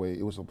start out that way.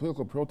 It was a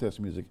political protest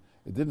music.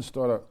 It didn't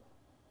start out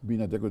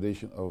being a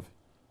degradation of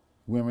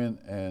women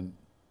and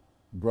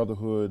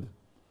brotherhood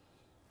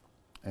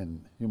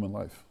and human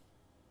life.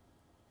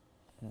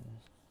 I'm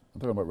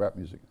talking about rap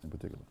music in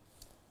particular.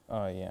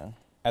 Oh, yeah.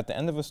 At the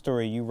end of a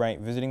story, you write,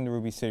 visiting the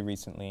Ruby City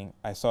recently,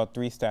 I saw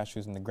 3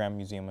 statues in the Grand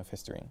Museum of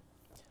History.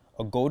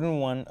 A golden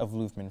one of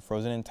Luthman,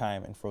 frozen in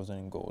time and frozen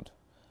in gold.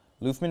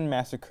 Luthman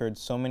massacred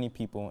so many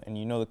people, and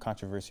you know the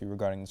controversy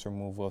regarding this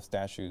removal of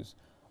statues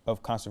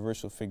of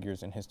controversial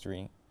figures in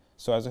history.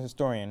 So as a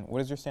historian,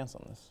 what is your stance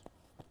on this?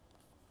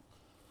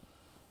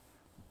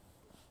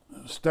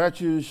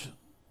 Statues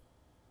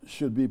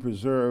should be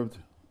preserved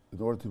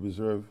in order to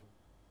preserve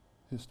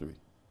history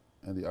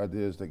and the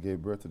ideas that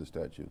gave birth to the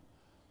statue.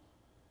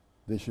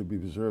 They should be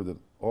preserved at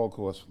all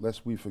costs,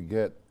 lest we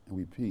forget and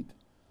repeat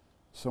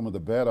some of the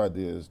bad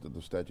ideas that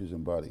the statues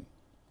embody.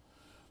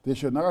 They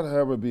should not,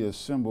 however, be a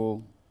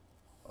symbol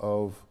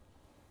of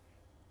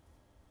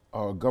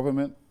our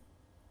government,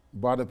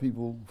 by the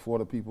people, for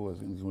the people,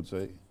 as you would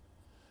say.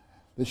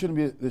 They shouldn't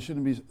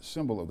be a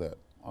symbol of that.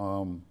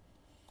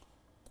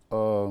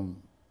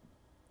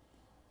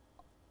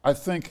 I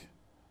think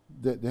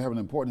that they have an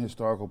important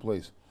historical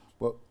place,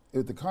 but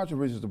if the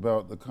controversy is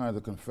about the kind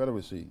of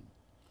Confederacy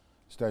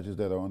statues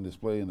that are on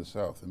display in the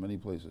South in many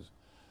places,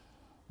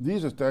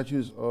 these are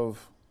statues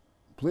of,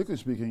 politically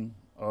speaking,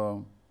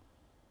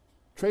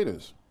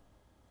 traitors.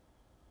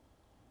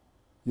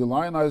 You're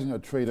lionizing a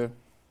traitor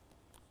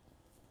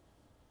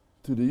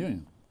to the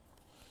Union.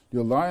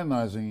 You're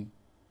lionizing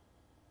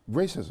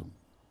racism.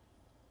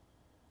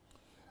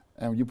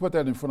 And when you put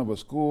that in front of a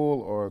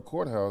school or a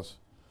courthouse,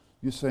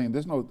 you're saying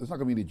there's not going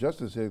to be any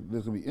justice here,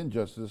 there's going to be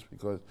injustice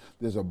because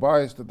there's a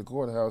bias that the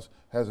courthouse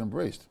has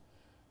embraced.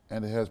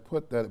 And it has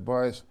put that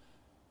bias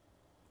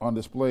on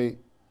display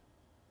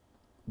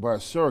by a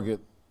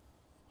surrogate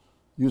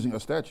using a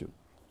statue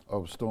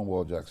of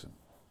Stonewall Jackson,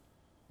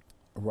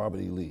 of Robert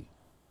E. Lee.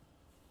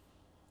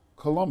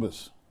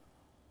 Columbus,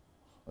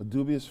 a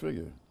dubious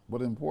figure,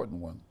 but an important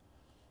one.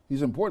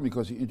 He's important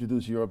because he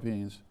introduced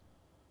Europeans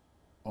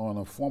on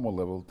a formal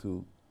level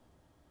to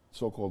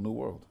so-called New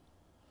World.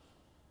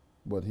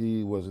 But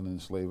he was an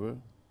enslaver.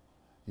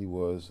 He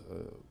was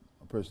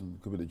a person who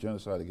committed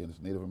genocide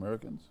against Native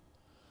Americans.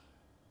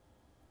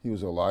 He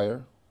was a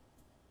liar.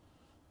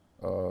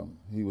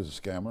 He was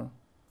a scammer.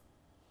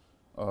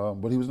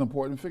 But he was an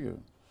important figure.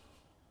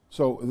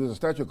 So if there's a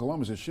statue of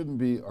Columbus, it shouldn't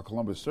be a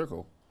Columbus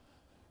circle.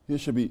 It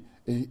should be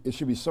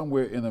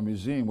somewhere in a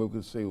museum where we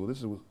could say, well, this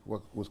is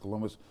what was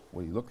Columbus,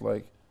 what he looked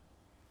like.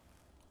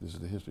 This is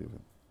the history of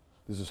him.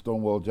 This is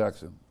Stonewall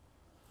Jackson.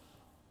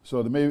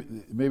 So there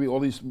maybe all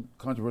these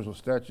controversial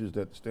statues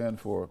that stand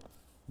for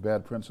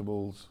bad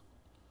principles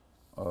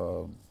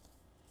of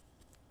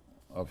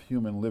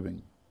human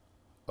living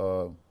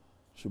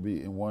should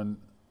be in one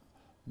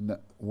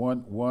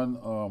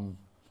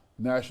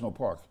national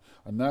park,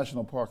 a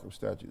national park of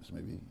statues,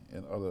 maybe,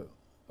 and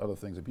other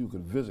things that people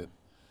could visit,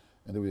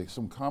 and there would be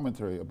some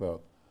commentary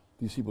about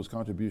these people's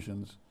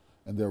contributions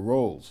and their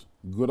roles,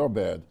 good or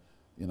bad,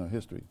 in our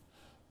history,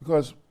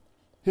 because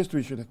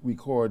history should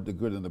record the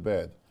good and the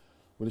bad,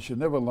 but it should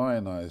never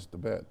lionize the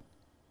bad.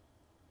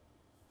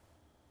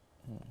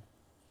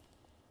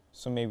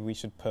 So maybe we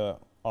should put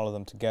all of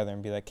them together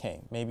and be like,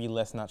 hey, maybe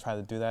let's not try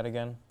to do that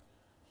again?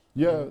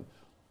 Yeah,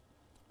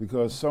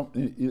 because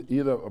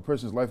either a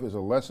person's life is a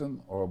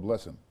lesson or a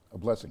blessing.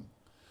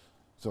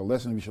 It's a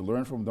lesson we should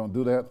learn from, don't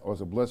do that, or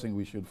it's a blessing,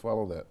 we should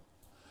follow that.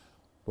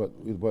 But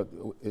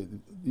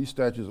these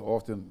statues are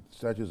often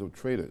statues of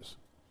traitors.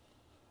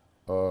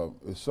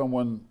 If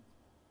someone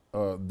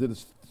did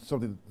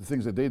something, the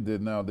things that they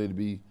did now, they'd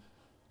be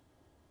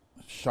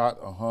shot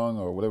or hung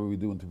or whatever we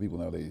do to people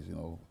nowadays, you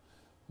know,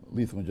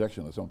 lethal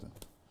injection or something,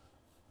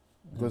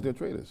 because they're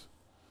traitors.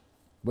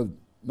 But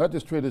not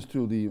just traitors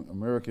to the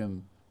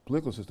American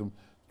political system,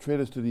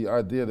 traitors to the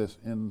idea that's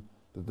in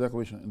the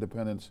Declaration of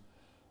Independence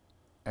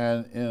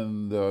and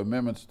in the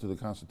amendments to the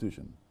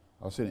Constitution.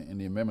 I'll say in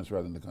the amendments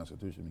rather than the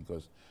Constitution,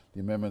 because the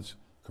amendments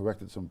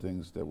corrected some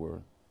things that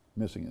were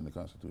missing in the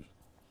Constitution.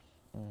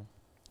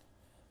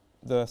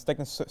 The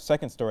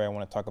second story I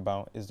want to talk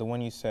about is the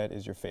one you said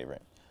is your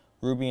favorite,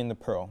 Ruby and the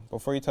Pearl.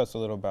 Before you tell us a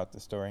little about the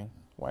story,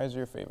 why is it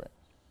your favorite?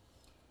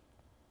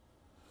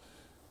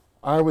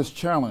 I was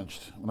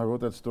challenged when I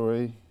wrote that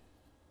story.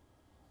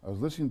 I was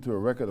listening to a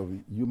record of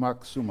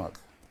Yumak Sumak,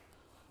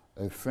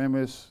 a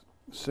famous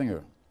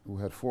singer who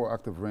had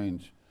 4-octave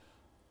range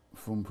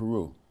from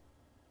Peru.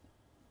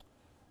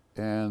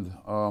 And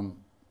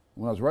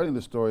when I was writing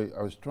the story,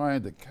 I was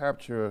trying to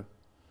capture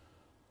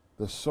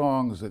the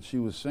songs that she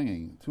was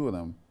singing, 2 of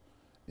them,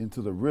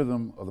 into the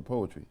rhythm of the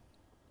poetry,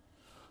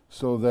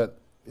 so that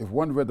if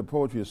one read the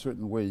poetry a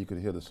certain way, you could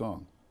hear the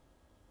song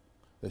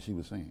that she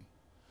was singing.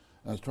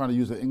 And I was trying to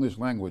use the English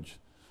language.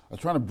 I was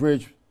trying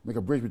to make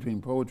a bridge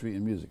between poetry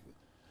and music.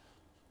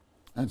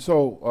 And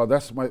so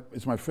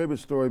it's my favorite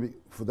story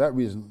for that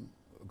reason,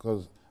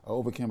 because I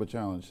overcame a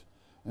challenge.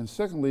 And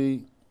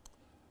secondly,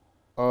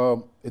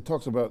 it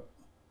talks about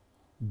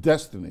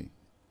destiny,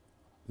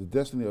 the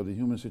destiny of the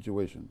human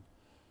situation.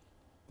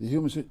 The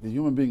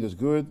human being is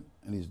good,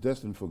 and he's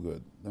destined for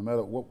good. No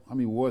matter how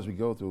many wars we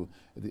go through,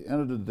 at the end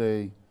of the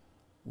day,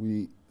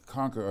 we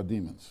conquer our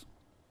demons.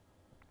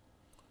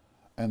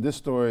 And this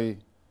story,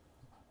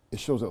 it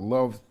shows that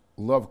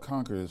love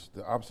conquers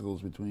the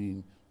obstacles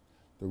between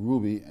the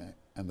ruby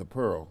and the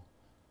pearl,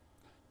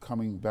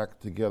 coming back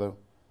together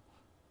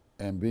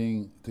and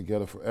being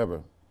together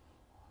forever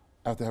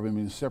after having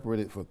been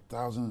separated for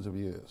thousands of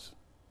years.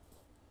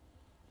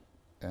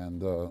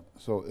 And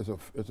so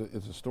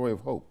it's a story of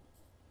hope,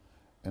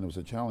 and it was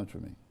a challenge for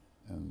me,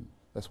 and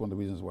that's one of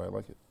the reasons why I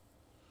like it.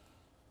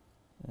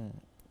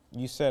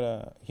 You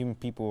said human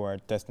people are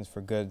destined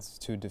for goods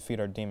to defeat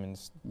our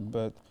demons, Mm-hmm.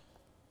 but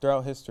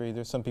throughout history,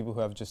 there's some people who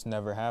have just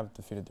never have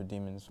defeated their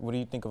demons. What do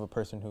you think of a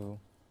person who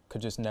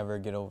could just never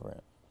get over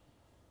it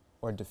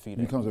or defeat it?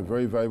 It becomes a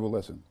very valuable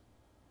lesson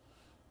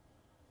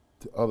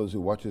to others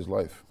who watch his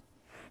life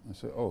and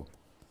say, oh,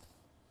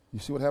 you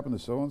see what happened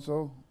to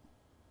so-and-so?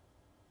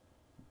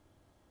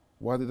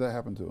 Why did that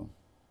happen to him?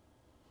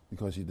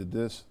 Because he did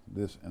this,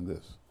 this, and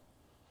this.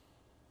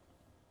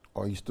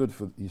 Or he stood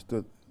for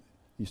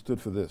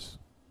this.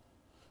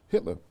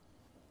 Hitler,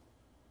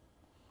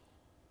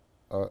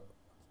 a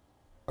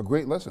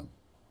great lesson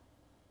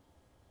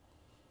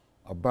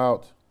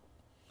about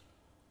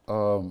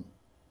the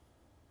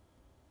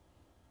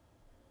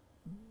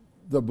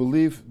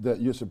belief that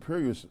you're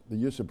superior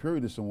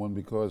to someone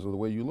because of the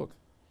way you look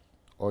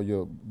or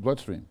your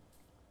bloodstream,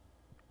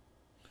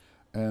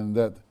 and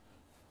that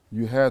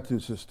you had to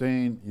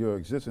sustain your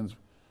existence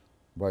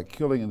by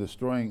killing and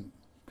destroying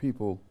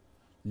people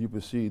you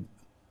perceived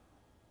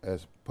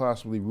as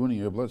possibly ruining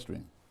your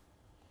bloodstream.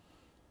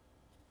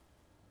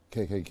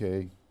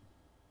 KKK,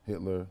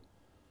 Hitler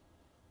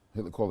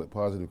called it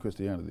positive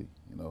Christianity,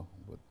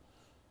 but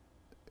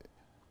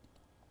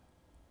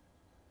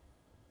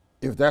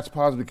if that's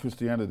positive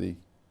Christianity,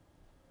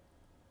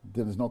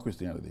 then there's no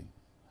Christianity.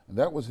 And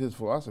that was his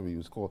philosophy.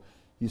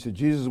 He said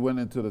Jesus went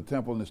into the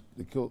temple and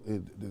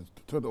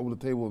turned over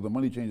the table of the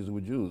money changers who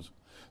were Jews.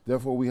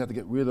 Therefore, we have to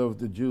get rid of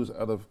the Jews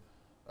out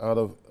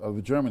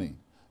of Germany,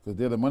 because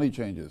they're the money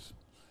changers.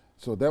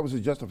 So that was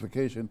his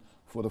justification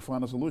for the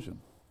final solution.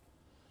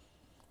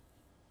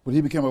 But he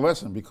became a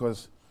lesson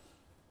because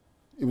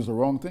it was the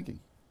wrong thinking.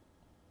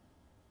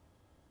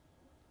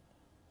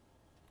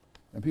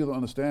 And people don't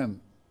understand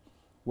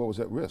what was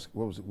at risk,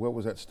 what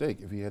was at stake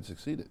if he had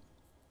succeeded.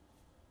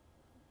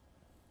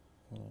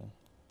 Yeah.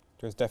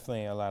 There's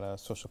definitely a lot of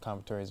social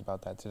commentaries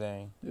about that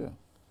today. Yeah.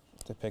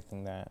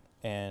 Depicting that.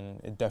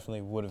 And it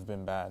definitely would have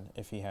been bad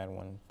if he had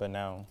one. But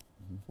now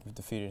we've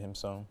defeated him,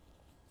 so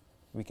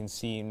we can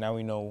see, now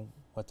we know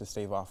what to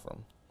stave off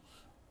from.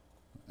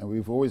 And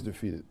we've always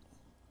defeated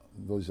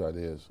those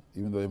ideas,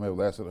 even though they may have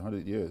lasted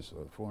 100 years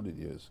or 400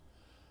 years.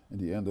 In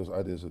the end, those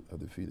ideas are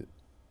defeated.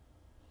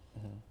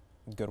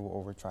 Good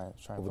will triumph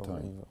over time.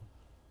 evil.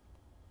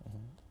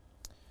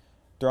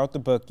 Throughout the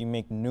book, you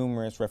make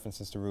numerous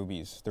references to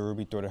rubies. The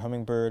ruby-throated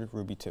hummingbird,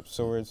 ruby-tipped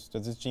swords.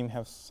 Does this gem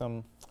have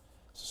some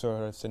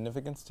sort of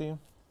significance to you?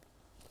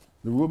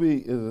 The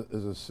ruby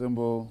is a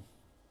symbol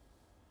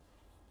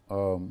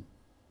of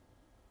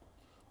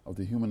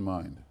the human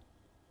mind.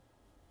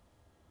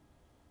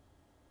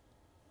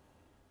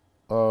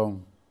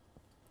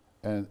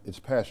 And its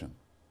passion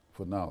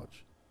for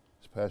knowledge,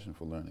 its passion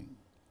for learning.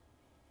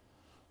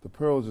 The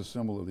pearl is a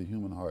symbol of the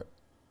human heart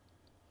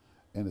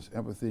and its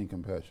empathy and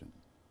compassion.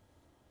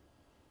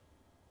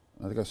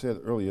 I think I said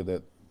earlier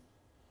that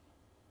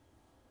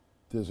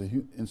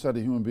inside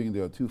the human being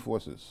there are two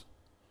forces.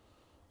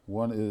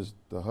 One is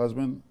the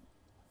husband,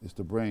 it's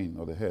the brain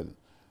or the head,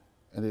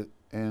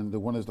 and the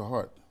one is the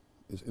heart.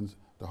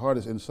 The heart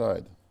is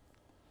inside,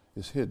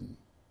 it's hidden.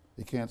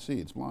 It can't see,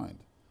 it's blind.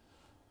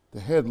 The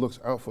head looks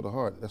out for the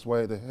heart. That's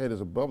why the head is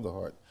above the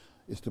heart.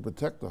 It's to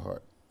protect the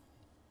heart.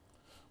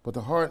 But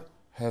the heart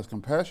has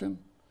compassion,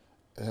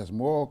 it has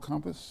moral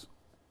compass.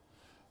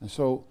 And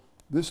so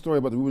this story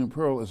about the ruby and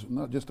pearl is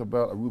not just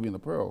about a ruby and a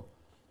pearl.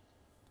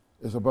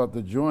 It's about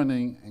the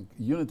joining and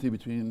unity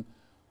between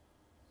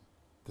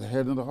the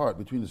head and the heart,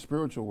 between the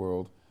spiritual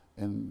world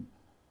and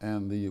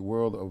the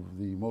world of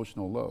the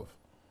emotional love,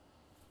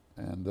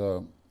 and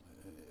the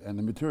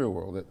material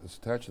world that is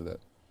attached to that.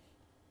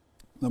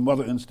 The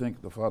mother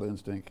instinct, the father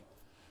instinct.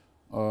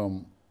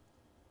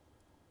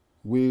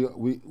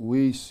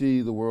 We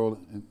see the world,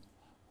 and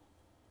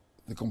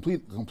the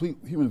complete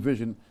human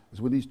vision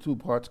is when these two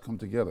parts come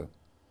together.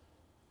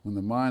 When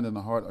the mind and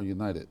the heart are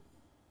united,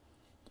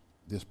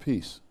 there's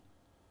peace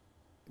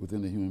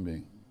within the human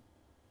being.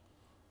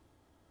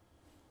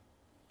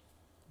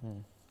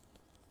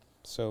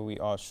 So we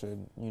all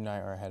should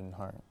unite our head and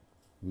heart.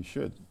 We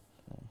should,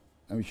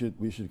 and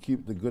we should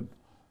keep the good.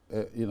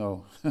 You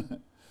know,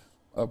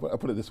 I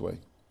put it this way.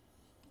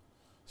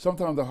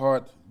 Sometimes the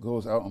heart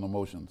goes out on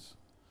emotions,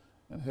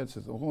 and the head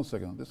says, "Oh, hold on a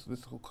second.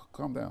 Let's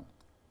calm down,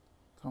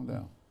 calm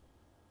down.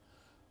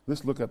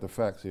 Let's look at the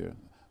facts here,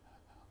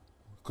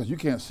 because you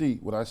can't see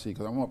what I see,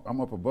 because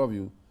I'm up above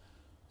you,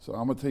 so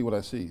I'm gonna tell you what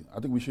I see. I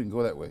think we shouldn't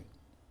go that way."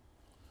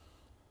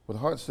 But the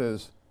heart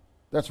says,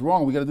 "That's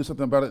wrong. We got to do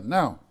something about it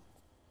now."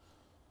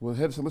 Well, the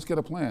head says, "Let's get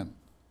a plan."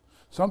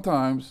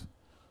 Sometimes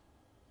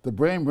the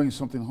brain brings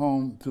something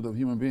home to the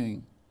human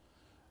being,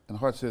 and the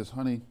heart says,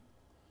 "Honey,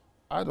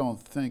 I don't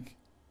think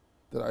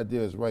that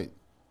idea is right."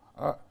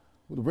 Well,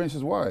 the brain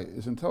says, "Why?"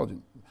 It's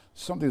intelligent.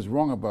 Something is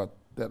wrong about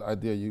that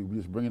idea you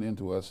just bring it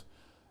into us.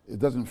 It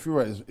doesn't feel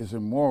right. It's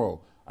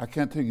immoral. I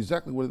can't tell you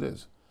exactly what it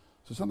is.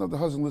 So sometimes the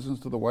husband listens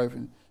to the wife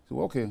and says,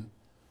 "Well, okay,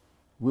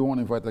 we won't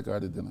invite that guy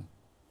to dinner."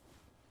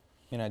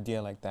 An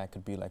idea like that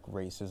could be like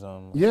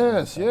racism.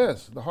 Yes,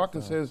 yes. The heart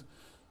says,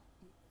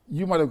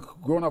 you might have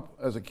grown up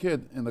as a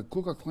kid in the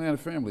Ku Klux Klan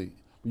family.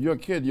 When you're a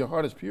kid, your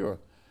heart is pure.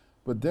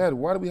 But Dad,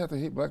 why do we have to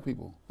hate black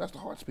people? That's the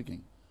heart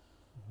speaking.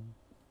 Mm-hmm.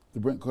 The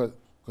brain,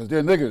 because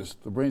they're niggers.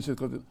 The brain says,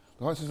 because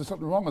the heart says there's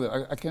something wrong with it.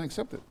 I can't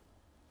accept it.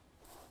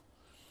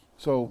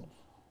 So,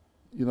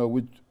 you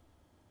know,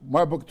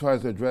 my book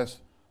tries to address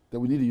that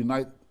we need to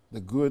unite the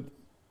good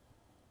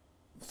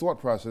thought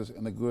process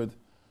and the good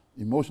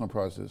emotional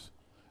process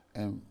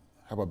and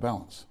have a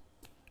balance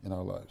in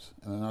our lives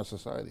and in our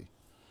society.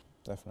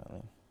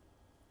 Definitely.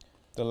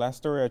 The last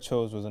story I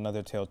chose was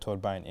another tale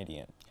told by an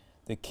idiot.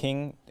 The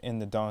King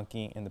and the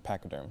Donkey and the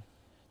Pachyderm.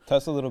 Tell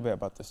us a little bit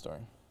about this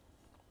story.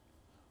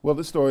 Well,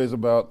 this story is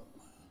about,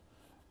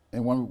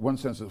 in one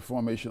sense, the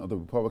formation of the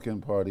Republican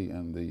Party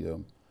and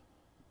the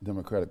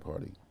Democratic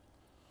Party.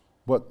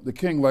 But the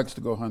king likes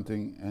to go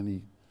hunting, and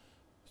he's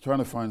trying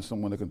to find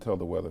someone that can tell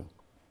the weather.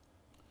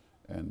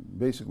 And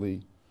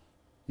basically,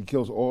 he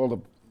kills all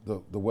the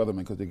weathermen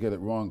because they get it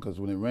wrong, because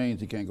when it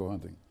rains, he can't go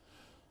hunting.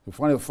 So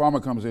finally, a farmer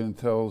comes in and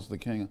tells the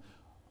king,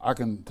 "I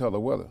can tell the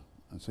weather."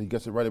 And so he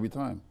gets it right every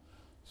time.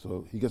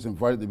 So he gets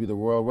invited to be the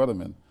royal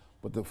weatherman.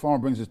 But the farmer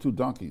brings his 2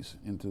 donkeys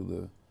into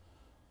the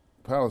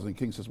palace, and the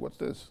king says, "What's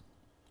this?"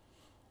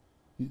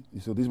 He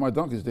said, "These are my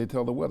donkeys. They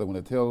tell the weather. When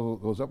the tail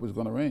goes up, it's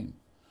going to rain."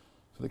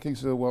 So the king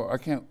said, "Well, I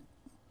can't,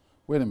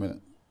 wait a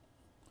minute.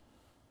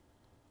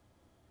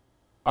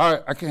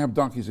 I can't have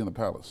donkeys in the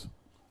palace.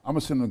 I'm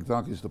going to send the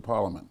donkeys to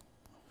Parliament."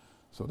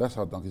 So that's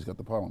how donkeys got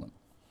to Parliament.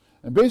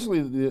 And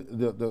basically,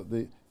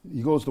 the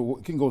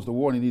king goes to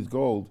war and he needs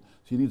gold.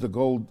 So he needs a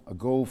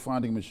gold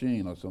finding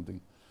machine or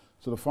something.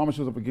 So the farmer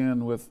shows up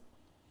again with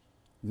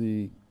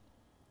the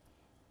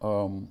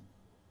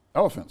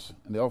elephants,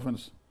 and the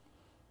elephants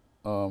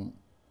are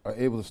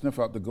able to sniff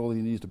out the gold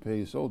he needs to pay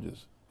his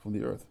soldiers from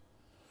the earth.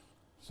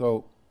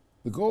 So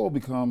the gold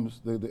becomes,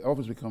 the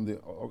elephants become the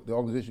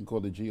organization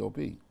called the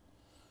GOP,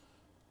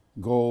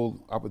 Gold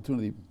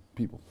Opportunity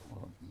People,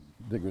 or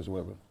diggers or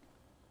whatever.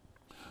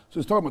 So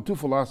it's talking about 2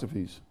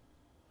 philosophies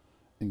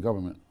in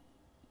government.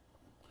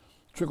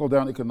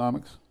 Trickle-down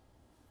economics.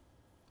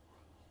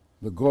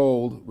 The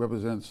gold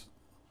represents,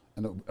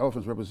 and the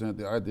elephants represent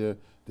the idea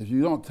that if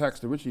you don't tax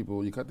the rich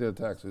people, you cut their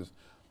taxes,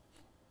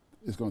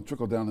 it's going to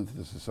trickle down into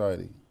the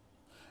society.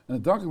 And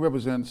the donkey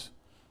represents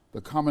the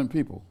common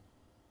people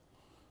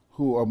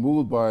who are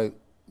moved by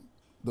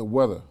the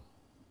weather,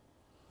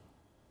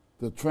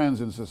 the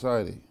trends in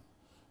society,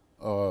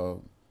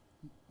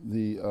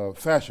 the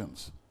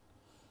fashions.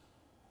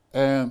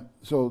 And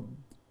so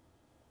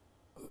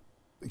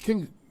the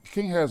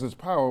king has his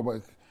power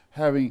by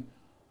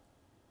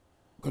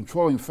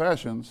controlling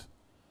fashions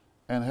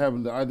and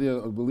having the idea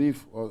of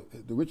belief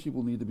the rich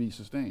people need to be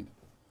sustained.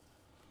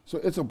 So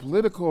it's a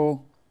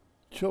political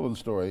children's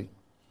story,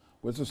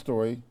 but it's a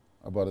story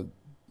about a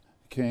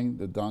king,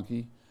 the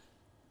donkey,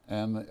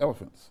 and the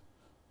elephants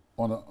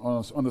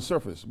on the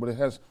surface, but it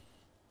has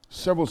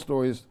several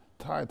stories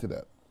tied to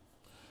that.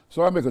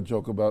 So I make a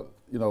joke about,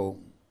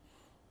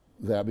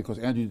 that because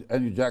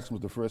Andrew Jackson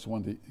was the first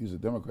one he's a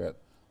Democrat,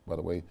 by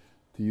the way,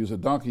 to use a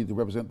donkey to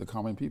represent the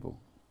common people.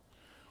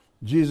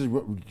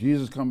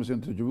 Jesus comes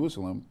into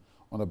Jerusalem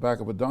on the back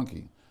of a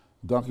donkey.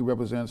 Donkey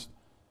represents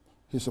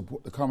his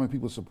support, the common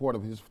people's support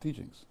of his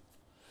teachings.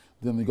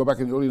 Then you go back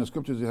early in the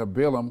scriptures, you have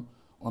Balaam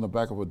on the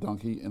back of a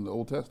donkey in the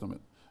Old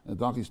Testament. And the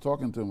donkey's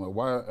talking to him,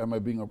 "Why am I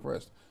being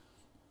oppressed?"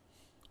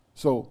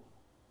 So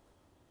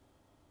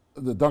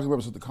the donkey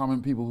represents the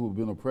common people who have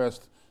been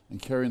oppressed and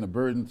carrying the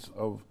burdens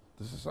of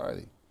the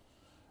society.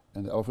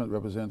 And the elephant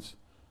represents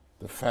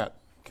the fat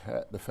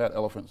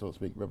elephant, so to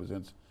speak,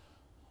 represents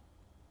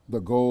the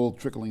gold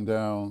trickling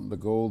down, the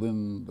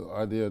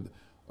idea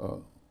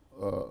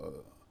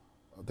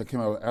that came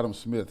out of Adam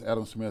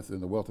Smith in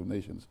The Wealth of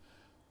Nations.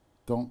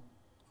 Don't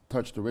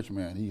touch the rich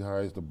man. He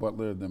hires the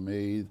butler, the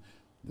maid,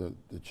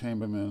 the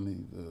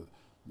chamberlain,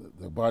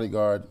 the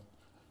bodyguard.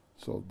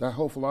 So that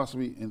whole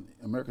philosophy in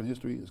American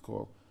history is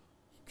called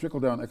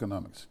trickle-down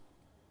economics.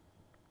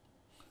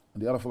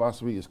 And the other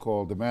philosophy is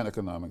called demand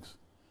economics.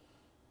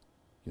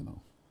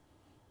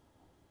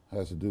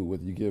 has to do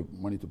with you give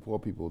money to poor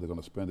people, they're going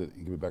to spend it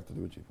and give it back to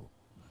the rich people.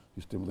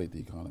 You stimulate the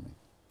economy.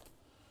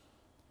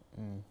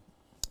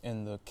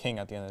 And the king,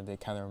 at the end of the day,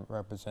 kind of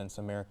represents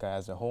America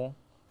as a whole.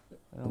 It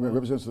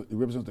represents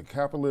the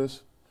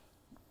capitalist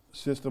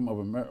system of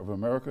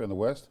America in the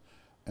West,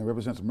 and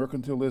represents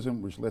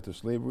mercantilism, which led to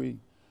slavery.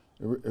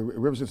 It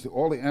represents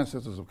all the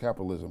ancestors of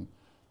capitalism,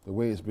 the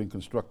way it's been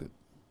constructed,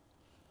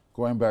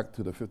 going back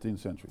to the 15th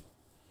century.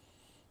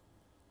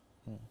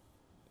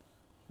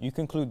 You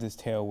conclude this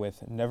tale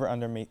with, never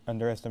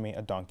underestimate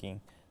a donkey.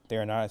 They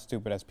are not as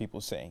stupid as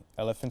people say.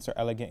 Elephants are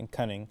elegant and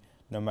cunning,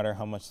 no matter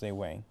how much they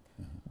weigh.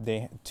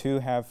 They too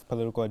have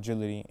political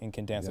agility and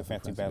can dance a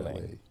fancy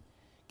ballet.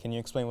 Can you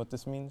explain what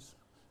this means?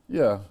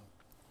 Yeah.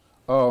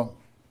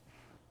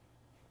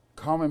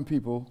 Common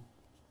people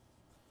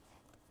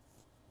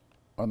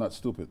are not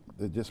stupid.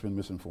 They've just been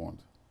misinformed,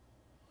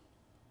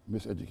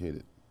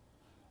 miseducated.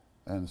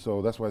 And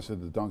so that's why I said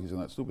the donkeys are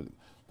not stupid.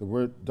 The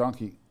word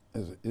donkey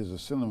is a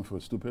synonym for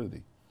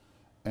stupidity.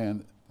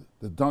 And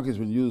the donkey has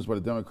been used by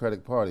the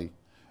Democratic Party,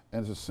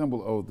 and it's a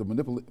symbol of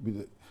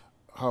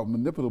how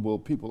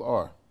manipulable people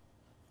are,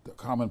 the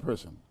common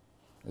person,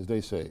 as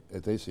they see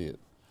it.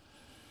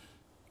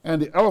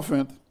 And the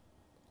elephant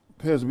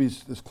appears to be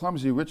this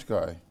clumsy rich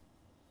guy,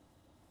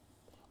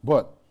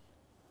 but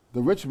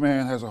the rich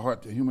man has a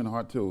heart, a human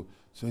heart too.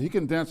 So he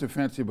can dance a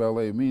fancy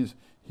ballet. It means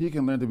he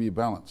can learn to be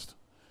balanced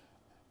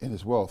in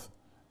his wealth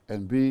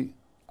and be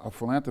a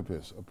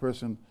philanthropist, a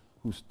person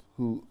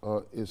who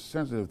is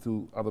sensitive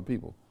to other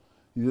people.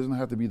 He doesn't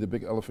have to be the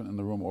big elephant in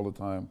the room all the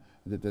time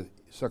that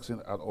sucks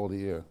out all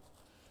the air.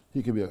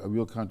 He can be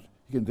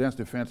he can dance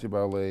the fancy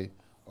ballet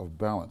of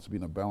balance,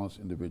 being a balanced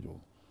individual.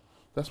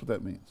 That's what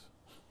that means.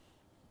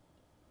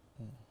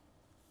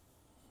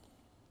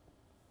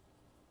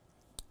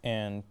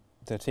 And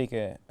to take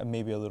it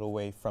maybe a little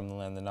way from the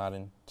land of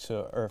Nod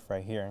to Earth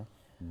right here,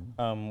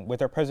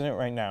 with our president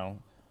right now,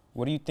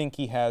 what do you think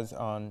he has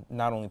on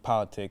not only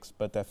politics,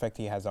 but the effect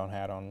he has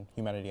had on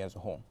humanity as a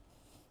whole?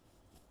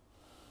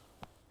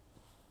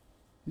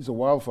 He's a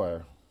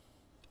wildfire,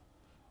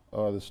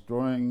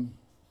 destroying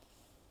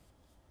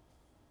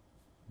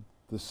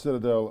the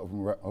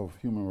citadel of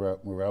human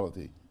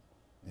morality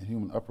and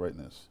human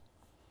uprightness.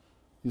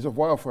 He's a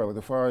wildfire, like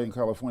the fire in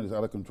California is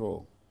out of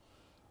control.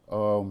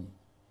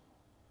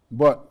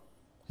 But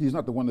he's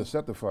not the one that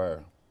set the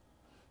fire.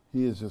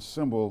 He is a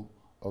symbol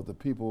of the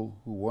people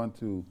who want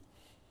to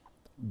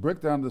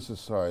break down the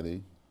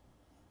society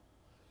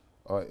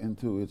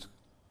into its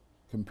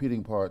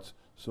competing parts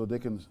so they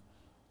can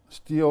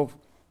steal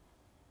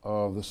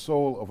the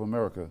soul of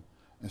America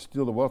and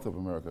steal the wealth of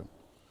America.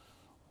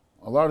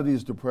 A lot of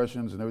these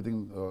depressions and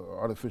everything are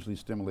artificially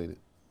stimulated.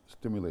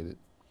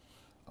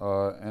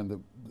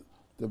 And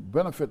the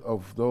benefit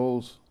of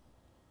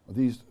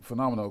these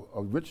phenomena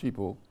of rich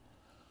people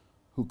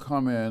who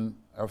come in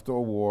after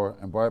a war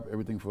and buy up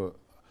everything for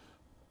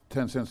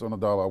 10 cents on the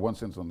dollar or 1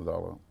 cent on the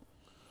dollar.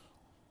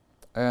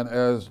 And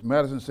as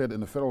Madison said in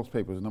the Federalist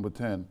Papers, number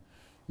 10,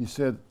 he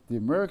said, the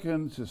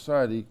American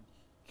society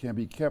can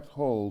be kept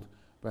whole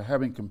by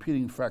having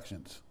competing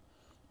factions.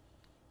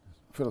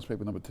 Federalist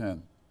Paper number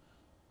 10.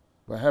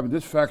 By having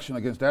this faction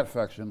against that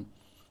faction,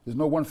 there's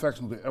no one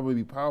faction that will ever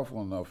be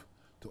powerful enough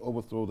to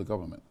overthrow the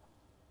government.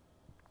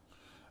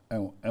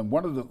 And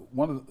one of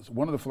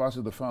the philosophies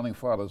of the founding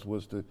fathers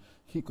was to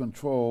keep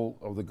control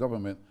of the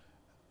government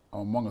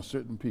among a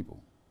certain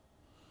people.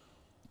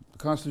 The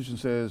Constitution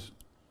says,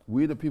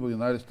 we the people of the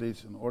United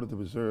States, in order to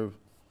preserve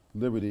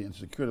liberty and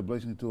secure the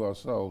blessing to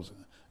ourselves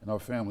and our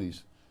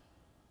families,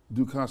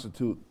 do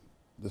constitute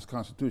this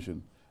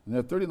Constitution. And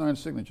there are 39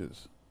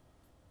 signatures.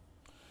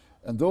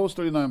 And those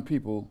 39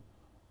 people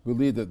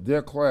believed that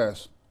their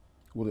class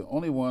were the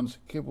only ones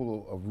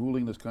capable of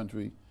ruling this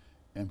country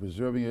and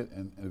preserving it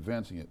and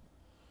advancing it.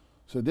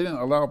 So they didn't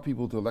allow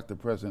people to elect the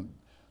president.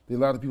 They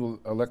allowed the people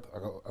to elect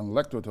an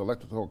elector to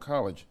electoral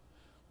college,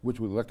 which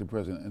would elect the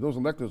president. And those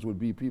electors would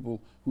be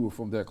people who were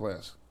from their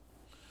class.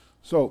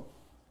 So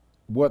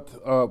what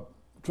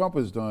Trump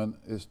has done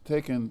is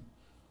taken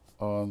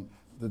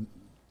the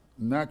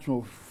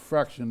natural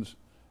fractions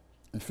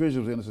and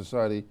fissures in the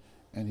society,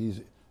 and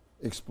he's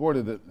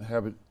exploited it and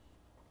have it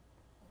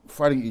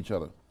fighting each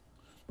other.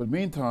 But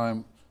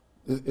meantime,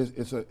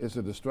 it's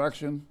a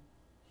distraction.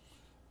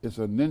 It's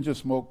a ninja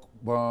smoke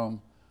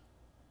bomb.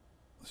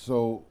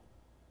 So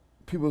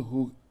people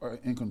who are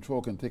in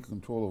control can take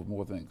control of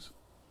more things.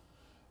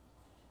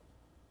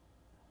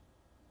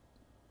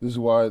 This is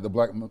why the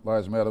Black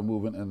Lives Matter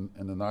movement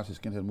and the Nazi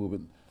skinhead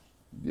movement,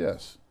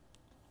 yes,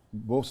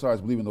 both sides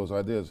believe in those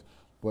ideas,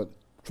 but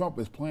Trump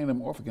is playing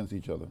them off against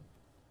each other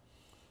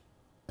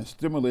and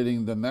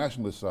stimulating the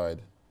nationalist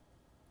side,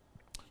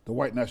 the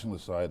white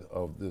nationalist side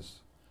of this,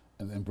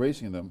 and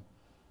embracing them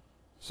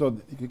so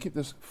that he could keep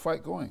this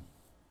fight going.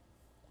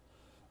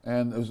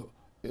 And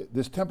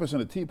this tempest in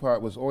the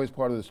teapot was always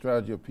part of the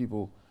strategy of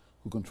people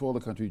who control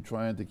the country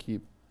trying to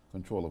keep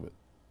control of it.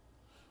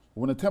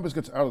 When the tempest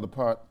gets out of the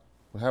pot,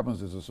 what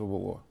happens is a civil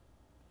war.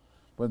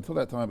 But until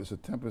that time, it's a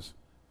tempest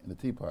in the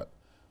teapot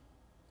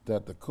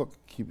that the cook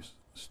keeps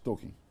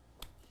stoking.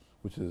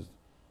 which is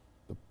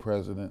the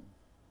president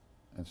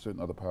and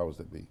certain other powers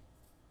that be.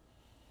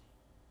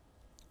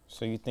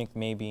 So you think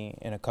maybe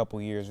in a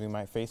couple years we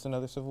might face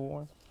another civil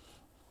war?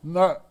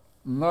 Not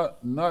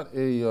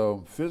a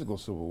physical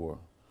civil war,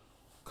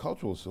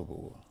 cultural civil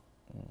war.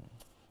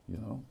 You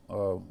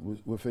know,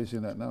 we're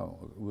facing that now.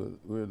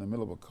 We're in the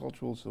middle of a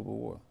cultural civil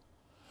war.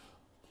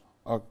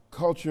 A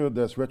culture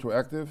that's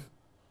retroactive,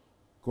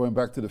 going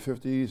back to the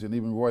 50s, and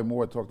even Roy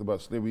Moore talked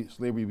about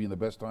slavery being the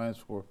best times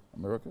for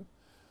America.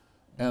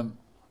 And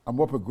a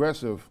more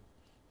progressive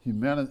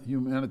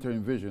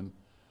humanitarian vision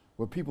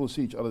where people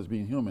see each other as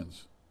being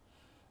humans.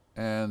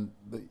 And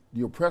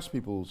the oppressed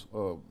peoples,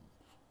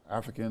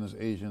 Africans,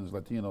 Asians,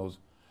 Latinos,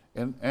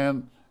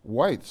 and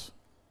whites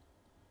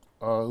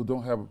who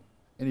don't have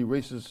any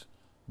racist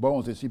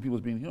bones, they see people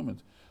as being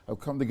humans, have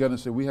come together and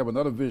said, we have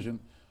another vision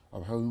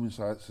of how human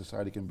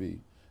society can be.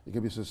 It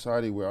can be a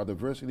society where our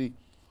diversity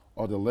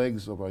are the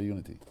legs of our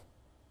unity.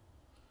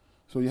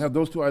 So you have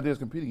those two ideas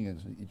competing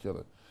against each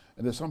other.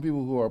 And there's some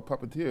people who are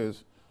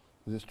puppeteers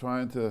who are just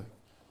trying to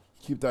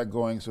keep that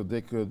going so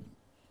they could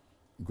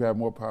grab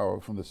more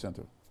power from the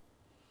center.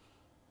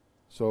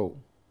 So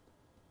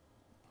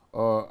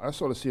I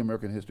sort of see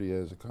American history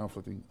as a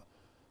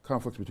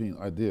conflict between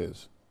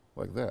ideas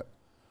like that.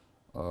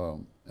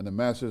 And the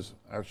masses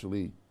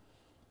actually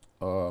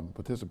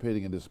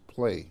participating in this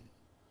play.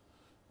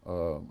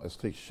 As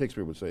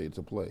Shakespeare would say, it's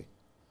a play.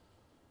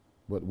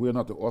 But we're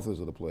not the authors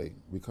of the play.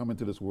 We come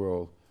into this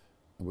world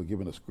and we're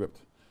given a script.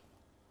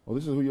 Oh,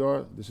 this is who you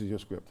are, this is your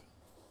script.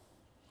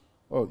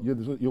 Oh,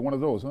 you're one of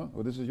those, huh?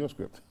 Well, this is your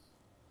script.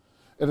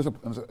 And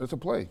it's a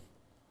play.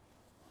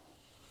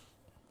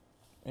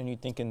 And you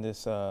think in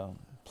this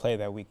play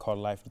that we call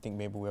life, you think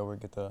maybe we ever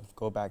get to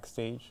go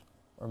backstage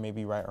or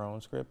maybe write our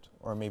own script,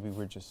 or maybe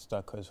we're just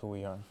stuck because who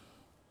we are?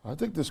 I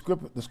think the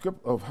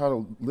script of how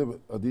to live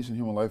a decent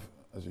human life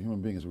as a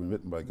human being has been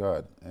written by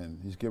God, and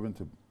he's given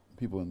to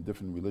people in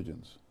different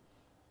religions.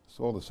 It's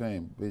all the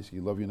same. Basically,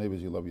 love your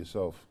neighbors, you love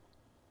yourself.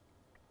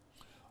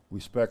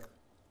 Respect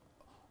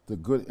the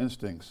good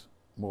instincts,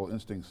 moral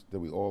instincts that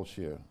we all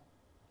share.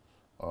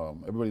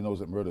 Everybody knows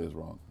that murder is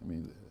wrong. I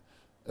mean,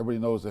 everybody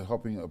knows that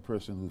helping a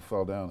person who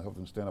fell down, help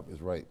them stand up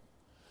is right.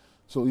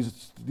 So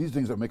these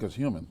things that make us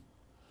human.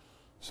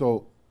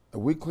 So if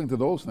we cling to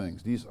those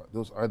things,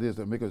 those ideas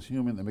that make us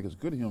human and make us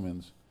good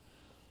humans,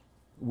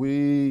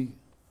 we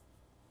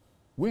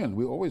win.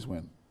 We always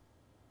win.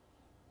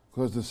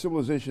 Because the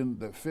civilization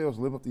that fails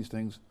to live up these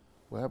things,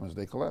 what happens?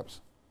 They collapse.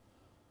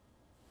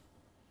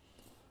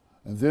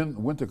 And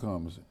then winter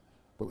comes,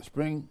 but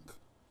spring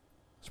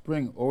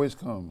always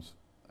comes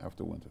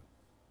after winter.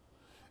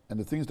 And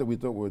the things that we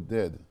thought were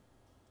dead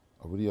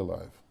are really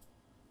alive.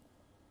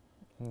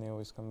 And they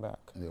always come back.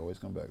 And they always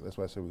come back. That's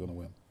why I say we're going to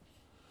win.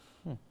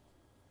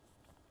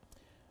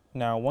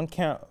 Now, one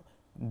can't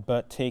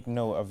but take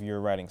note of your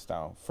writing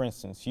style. For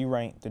instance, you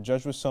write, the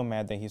judge was so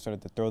mad that he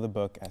started to throw the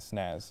book at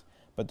Snaz,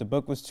 but the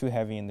book was too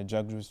heavy and the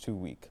judge was too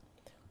weak.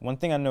 One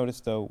thing I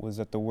noticed, though, was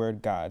that the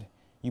word God,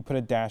 you put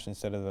a dash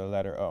instead of the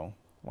letter O.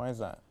 Why is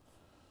that?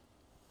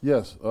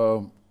 Yes,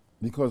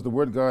 because the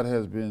word God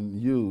has been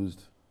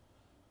used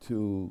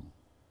to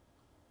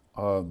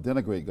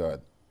denigrate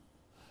God.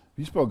 If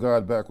you spell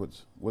God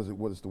backwards,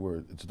 what is the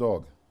word? It's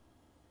dog.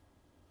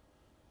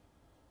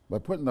 By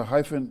putting the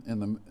hyphen in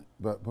the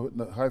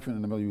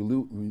middle,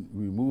 you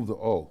remove the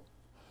O.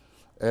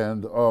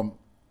 And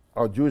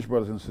our Jewish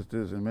brothers and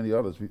sisters and many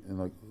others,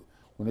 when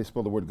they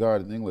spell the word God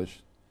in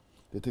English,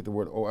 they take the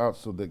word O out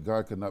so that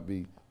God could not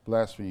be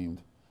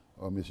blasphemed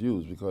or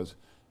misused, because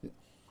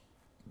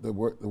the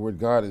word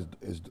God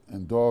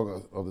and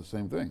dog are the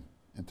same thing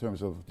in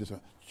terms of just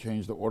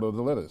change the order of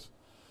the letters.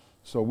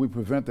 So we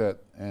prevent that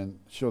and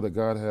show that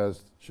God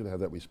should have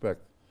that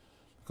respect.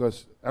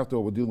 Because after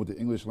all, we're dealing with the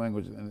English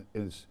language, and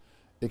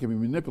it can be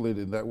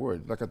manipulated in that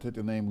word. Like I took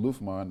the name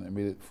Lufman and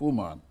made it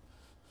Fulman.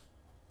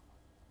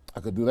 I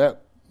could do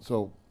that.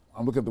 So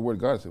I'm looking at the word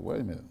God and say,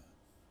 wait a minute,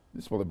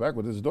 you spell it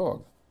backwards, it's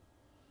dog.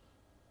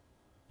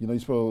 You know, you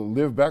spell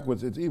live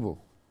backwards, it's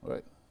evil,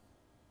 right?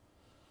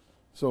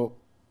 So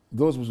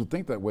those of us who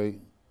think that way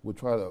would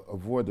try to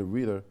avoid the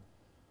reader.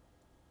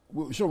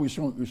 We're showing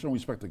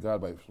respect to God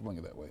by spelling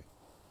it that way.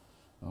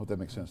 I hope that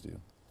makes sense to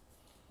you.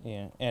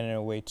 Yeah, and in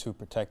a way to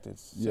protect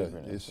its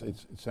sacredness.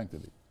 It's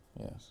sanctity.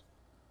 Yes.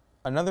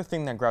 Another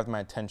thing that grabbed my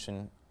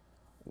attention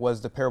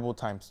was the parable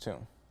times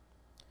 2.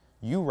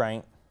 You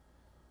write,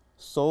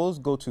 souls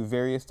go to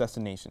various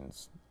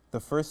destinations. The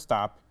first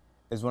stop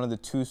is one of the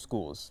 2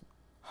 schools,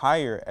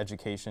 higher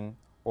education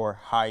or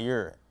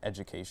higher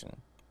education.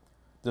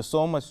 The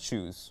soul must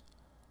choose.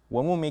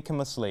 One will make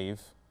him a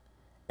slave,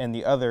 and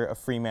the other a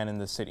free man in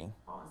the city.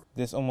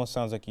 This almost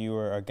sounds like you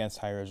are against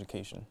higher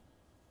education.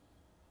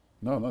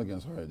 No, I'm not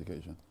against higher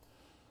education.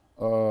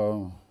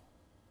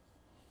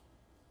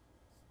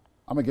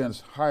 I'm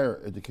against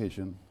higher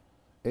education,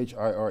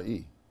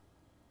 H-I-R-E.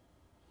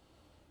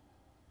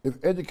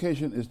 If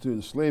education is to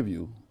enslave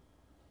you,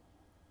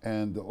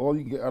 and all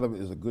you get out of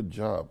it is a good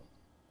job,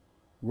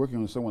 working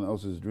on someone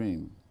else's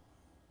dream,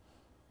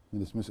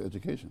 then it's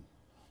miseducation.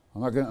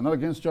 I'm not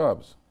against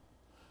jobs.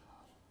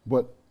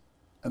 But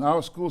in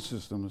our school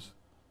systems,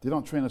 they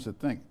don't train us to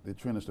think. They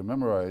train us to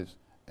memorize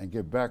and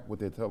get back what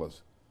they tell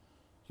us.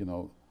 You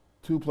know,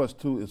 2 plus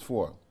 2 is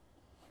 4.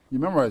 You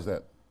memorize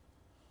that.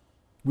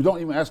 We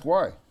don't even ask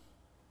why.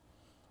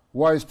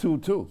 Why is 2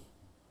 2?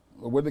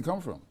 Or where'd they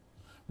come from?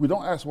 We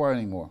don't ask why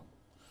anymore.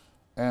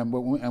 And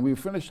we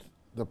finish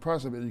the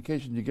process of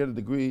education, you get a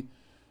degree,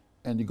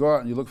 and you go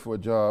out and you look for a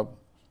job,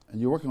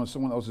 and you're working on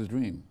someone else's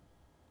dream.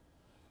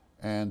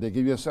 And they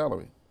give you a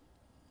salary.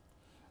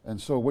 And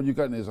so what you've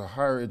gotten is a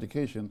higher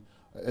education.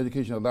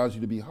 Education allows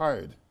you to be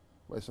hired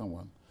by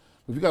someone.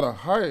 If you got a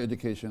higher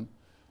education,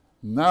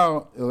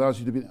 now it allows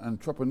you to be an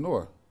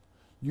entrepreneur.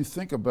 You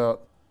think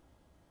about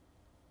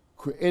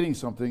creating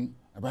something,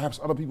 and perhaps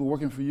other people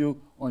working for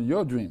you on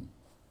your dream.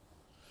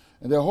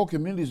 And there are whole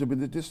communities that have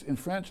been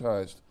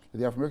disenfranchised,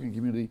 the African American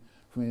community,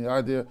 from the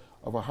idea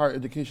of a higher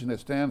education that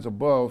stands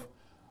above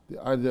the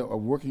idea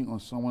of working on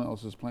someone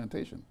else's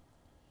plantation.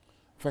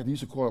 In fact, they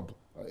used to call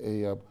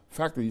a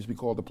factory used to be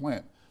called the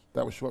plant.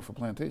 That was short for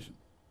plantation.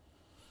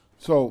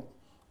 So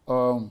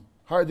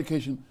higher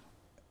education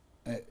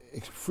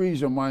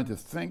frees your mind to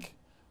think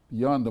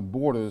beyond the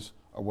borders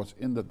of what's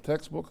in the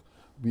textbook,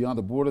 beyond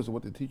the borders of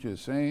what the teacher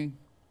is saying,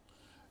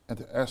 and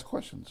to ask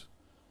questions.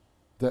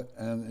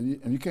 And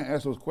you can't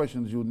ask those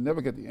questions, you'll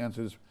never get the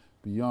answers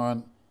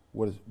beyond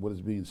what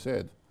is being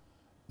said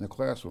in the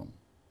classroom.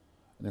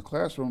 And the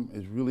classroom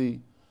is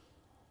really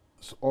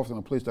often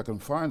a place that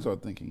confines our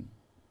thinking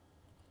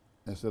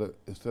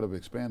instead of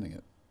expanding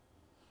it.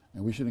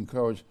 And we should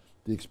encourage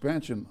the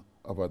expansion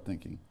of our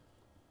thinking.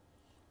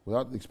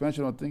 Without the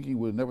expansion of our thinking,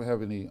 we'll never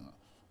have any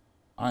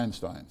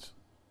Einsteins.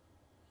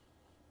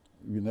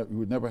 We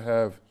would never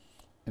have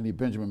any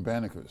Benjamin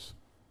Bannekers.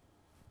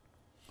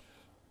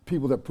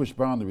 People that push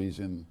boundaries,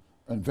 and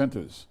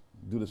inventors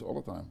do this all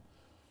the time.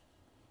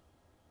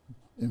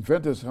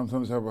 Inventors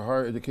sometimes have a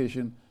higher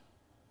education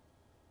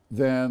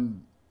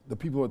than the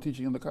people who are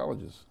teaching in the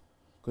colleges,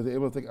 because they're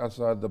able to think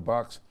outside the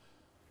box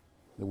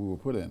that we were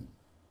put in.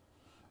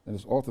 And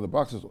it's often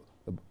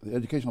the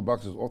educational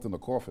box is often a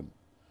coffin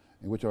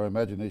in which our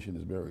imagination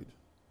is buried.